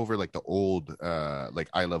couldn't get over like the old like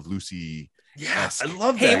I Love Lucy. Yes, I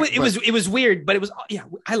love that. Hey, it was weird, but it was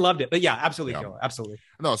I loved it. But absolutely, absolutely.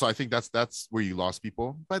 No, so I think that's where you lost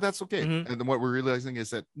people, but that's okay. Mm-hmm. And then what we're realizing is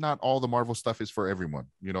that not all the Marvel stuff is for everyone.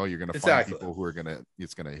 You're gonna find people who are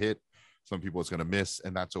it's gonna hit. Some people it's gonna miss,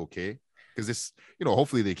 and that's okay. because this,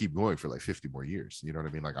 hopefully they keep going for like 50 more years. You know what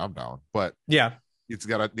I mean? Like, I'm down, but yeah,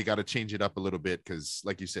 they gotta change it up a little bit, because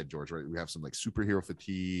like you said, George, right, we have some like superhero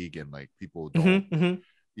fatigue, and like people don't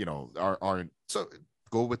aren't, so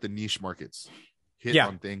go with the niche markets, hit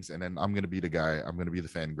on things, and then I'm gonna be the guy, I'm gonna be the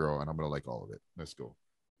fangirl, and I'm gonna like all of it. Let's go.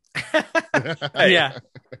 Yeah,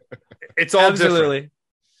 it's all different.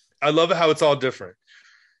 I love it how it's all different.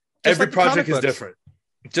 Just every project is different,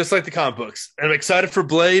 just like the comic books. And I'm excited for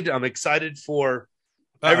Blade. I'm excited for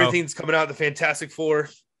everything's coming out. The Fantastic Four.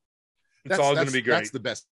 It's all going to be great. That's the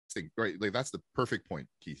best thing, right? Like, that's the perfect point,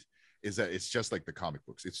 Keith, is that it's just like the comic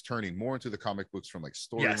books. It's turning more into the comic books, from like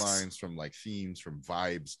storylines, from like themes, from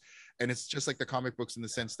vibes. And it's just like the comic books in the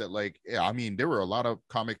sense that, like, yeah, I mean, there were a lot of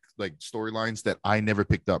comic like storylines that I never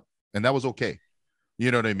picked up, and that was okay.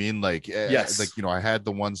 You know what I mean? Like, like, I had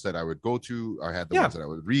the ones that I would go to, I had the ones that I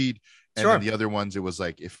would read, and then the other ones, it was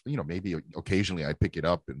like, if, maybe occasionally I'd pick it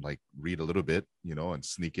up and like read a little bit, and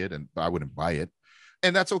sneak it, and I wouldn't buy it.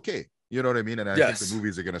 And that's okay. You know what I mean? And I think the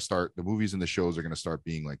movies and the shows are going to start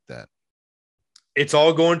being like that. It's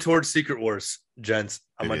all going towards Secret Wars, gents.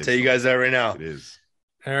 I'm going to tell you guys that right now. It is.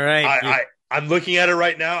 All right. I'm looking at it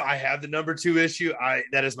right now. I have the #2 issue.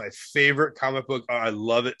 That is my favorite comic book. I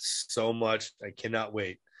love it so much. I cannot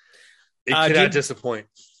wait. It cannot disappoint.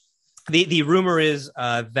 The rumor is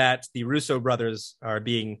that the Russo brothers are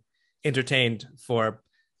being entertained for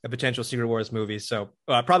a potential Secret Wars movie. So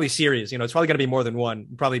probably series. It's probably going to be more than one.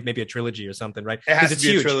 Probably maybe a trilogy or something, right? It has to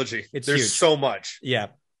be a trilogy. There's huge. So much. Yeah.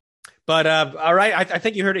 But all right, I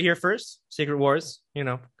think you heard it here first. Secret Wars.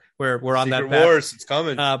 We're on Secret that path. Wars, it's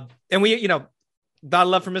coming. And we, got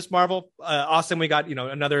love for Miss Marvel. Awesome. We got,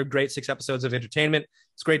 another great 6 episodes of entertainment.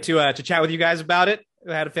 It's great to chat with you guys about it.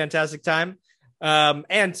 We had a fantastic time.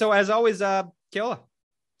 And so, as always, Keola,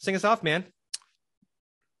 sing us off, man.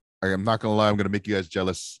 I'm not going to lie. I'm going to make you guys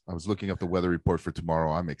jealous. I was looking up the weather report for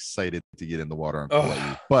tomorrow. I'm excited to get in the water on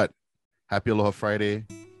Hawaii. But happy Aloha Friday.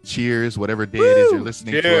 Cheers, whatever day it is you're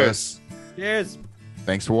listening to us. Cheers.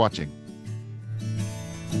 Thanks for watching.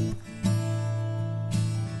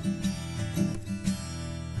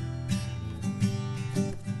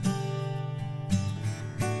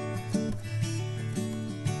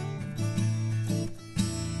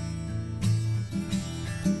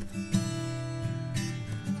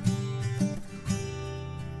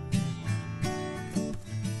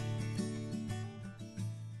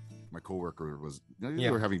 Coworker was, they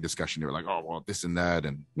were having a discussion. They were like, oh, well, this and that,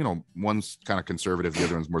 and one's kind of conservative, the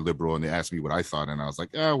other one's more liberal, and they asked me what I thought, and I was like,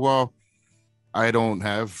 well, I don't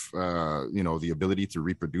have the ability to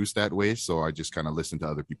reproduce that way, so I just kind of listen to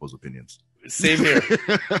other people's opinions. Same here.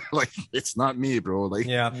 Like, it's not me, bro. Like,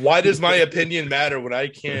 why does my opinion matter when I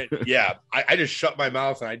can't? I just shut my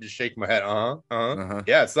mouth and I just shake my head.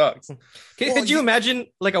 Yeah, it sucks. Could you imagine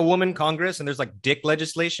like a woman Congress and there's like dick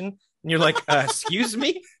legislation and you're like, excuse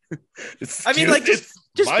me? I mean, like, just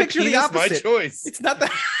picture the opposite. My choice. It's not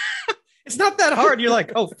that hard. You're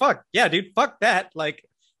like, oh fuck yeah, dude, fuck that. Like,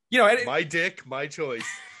 my dick, my choice.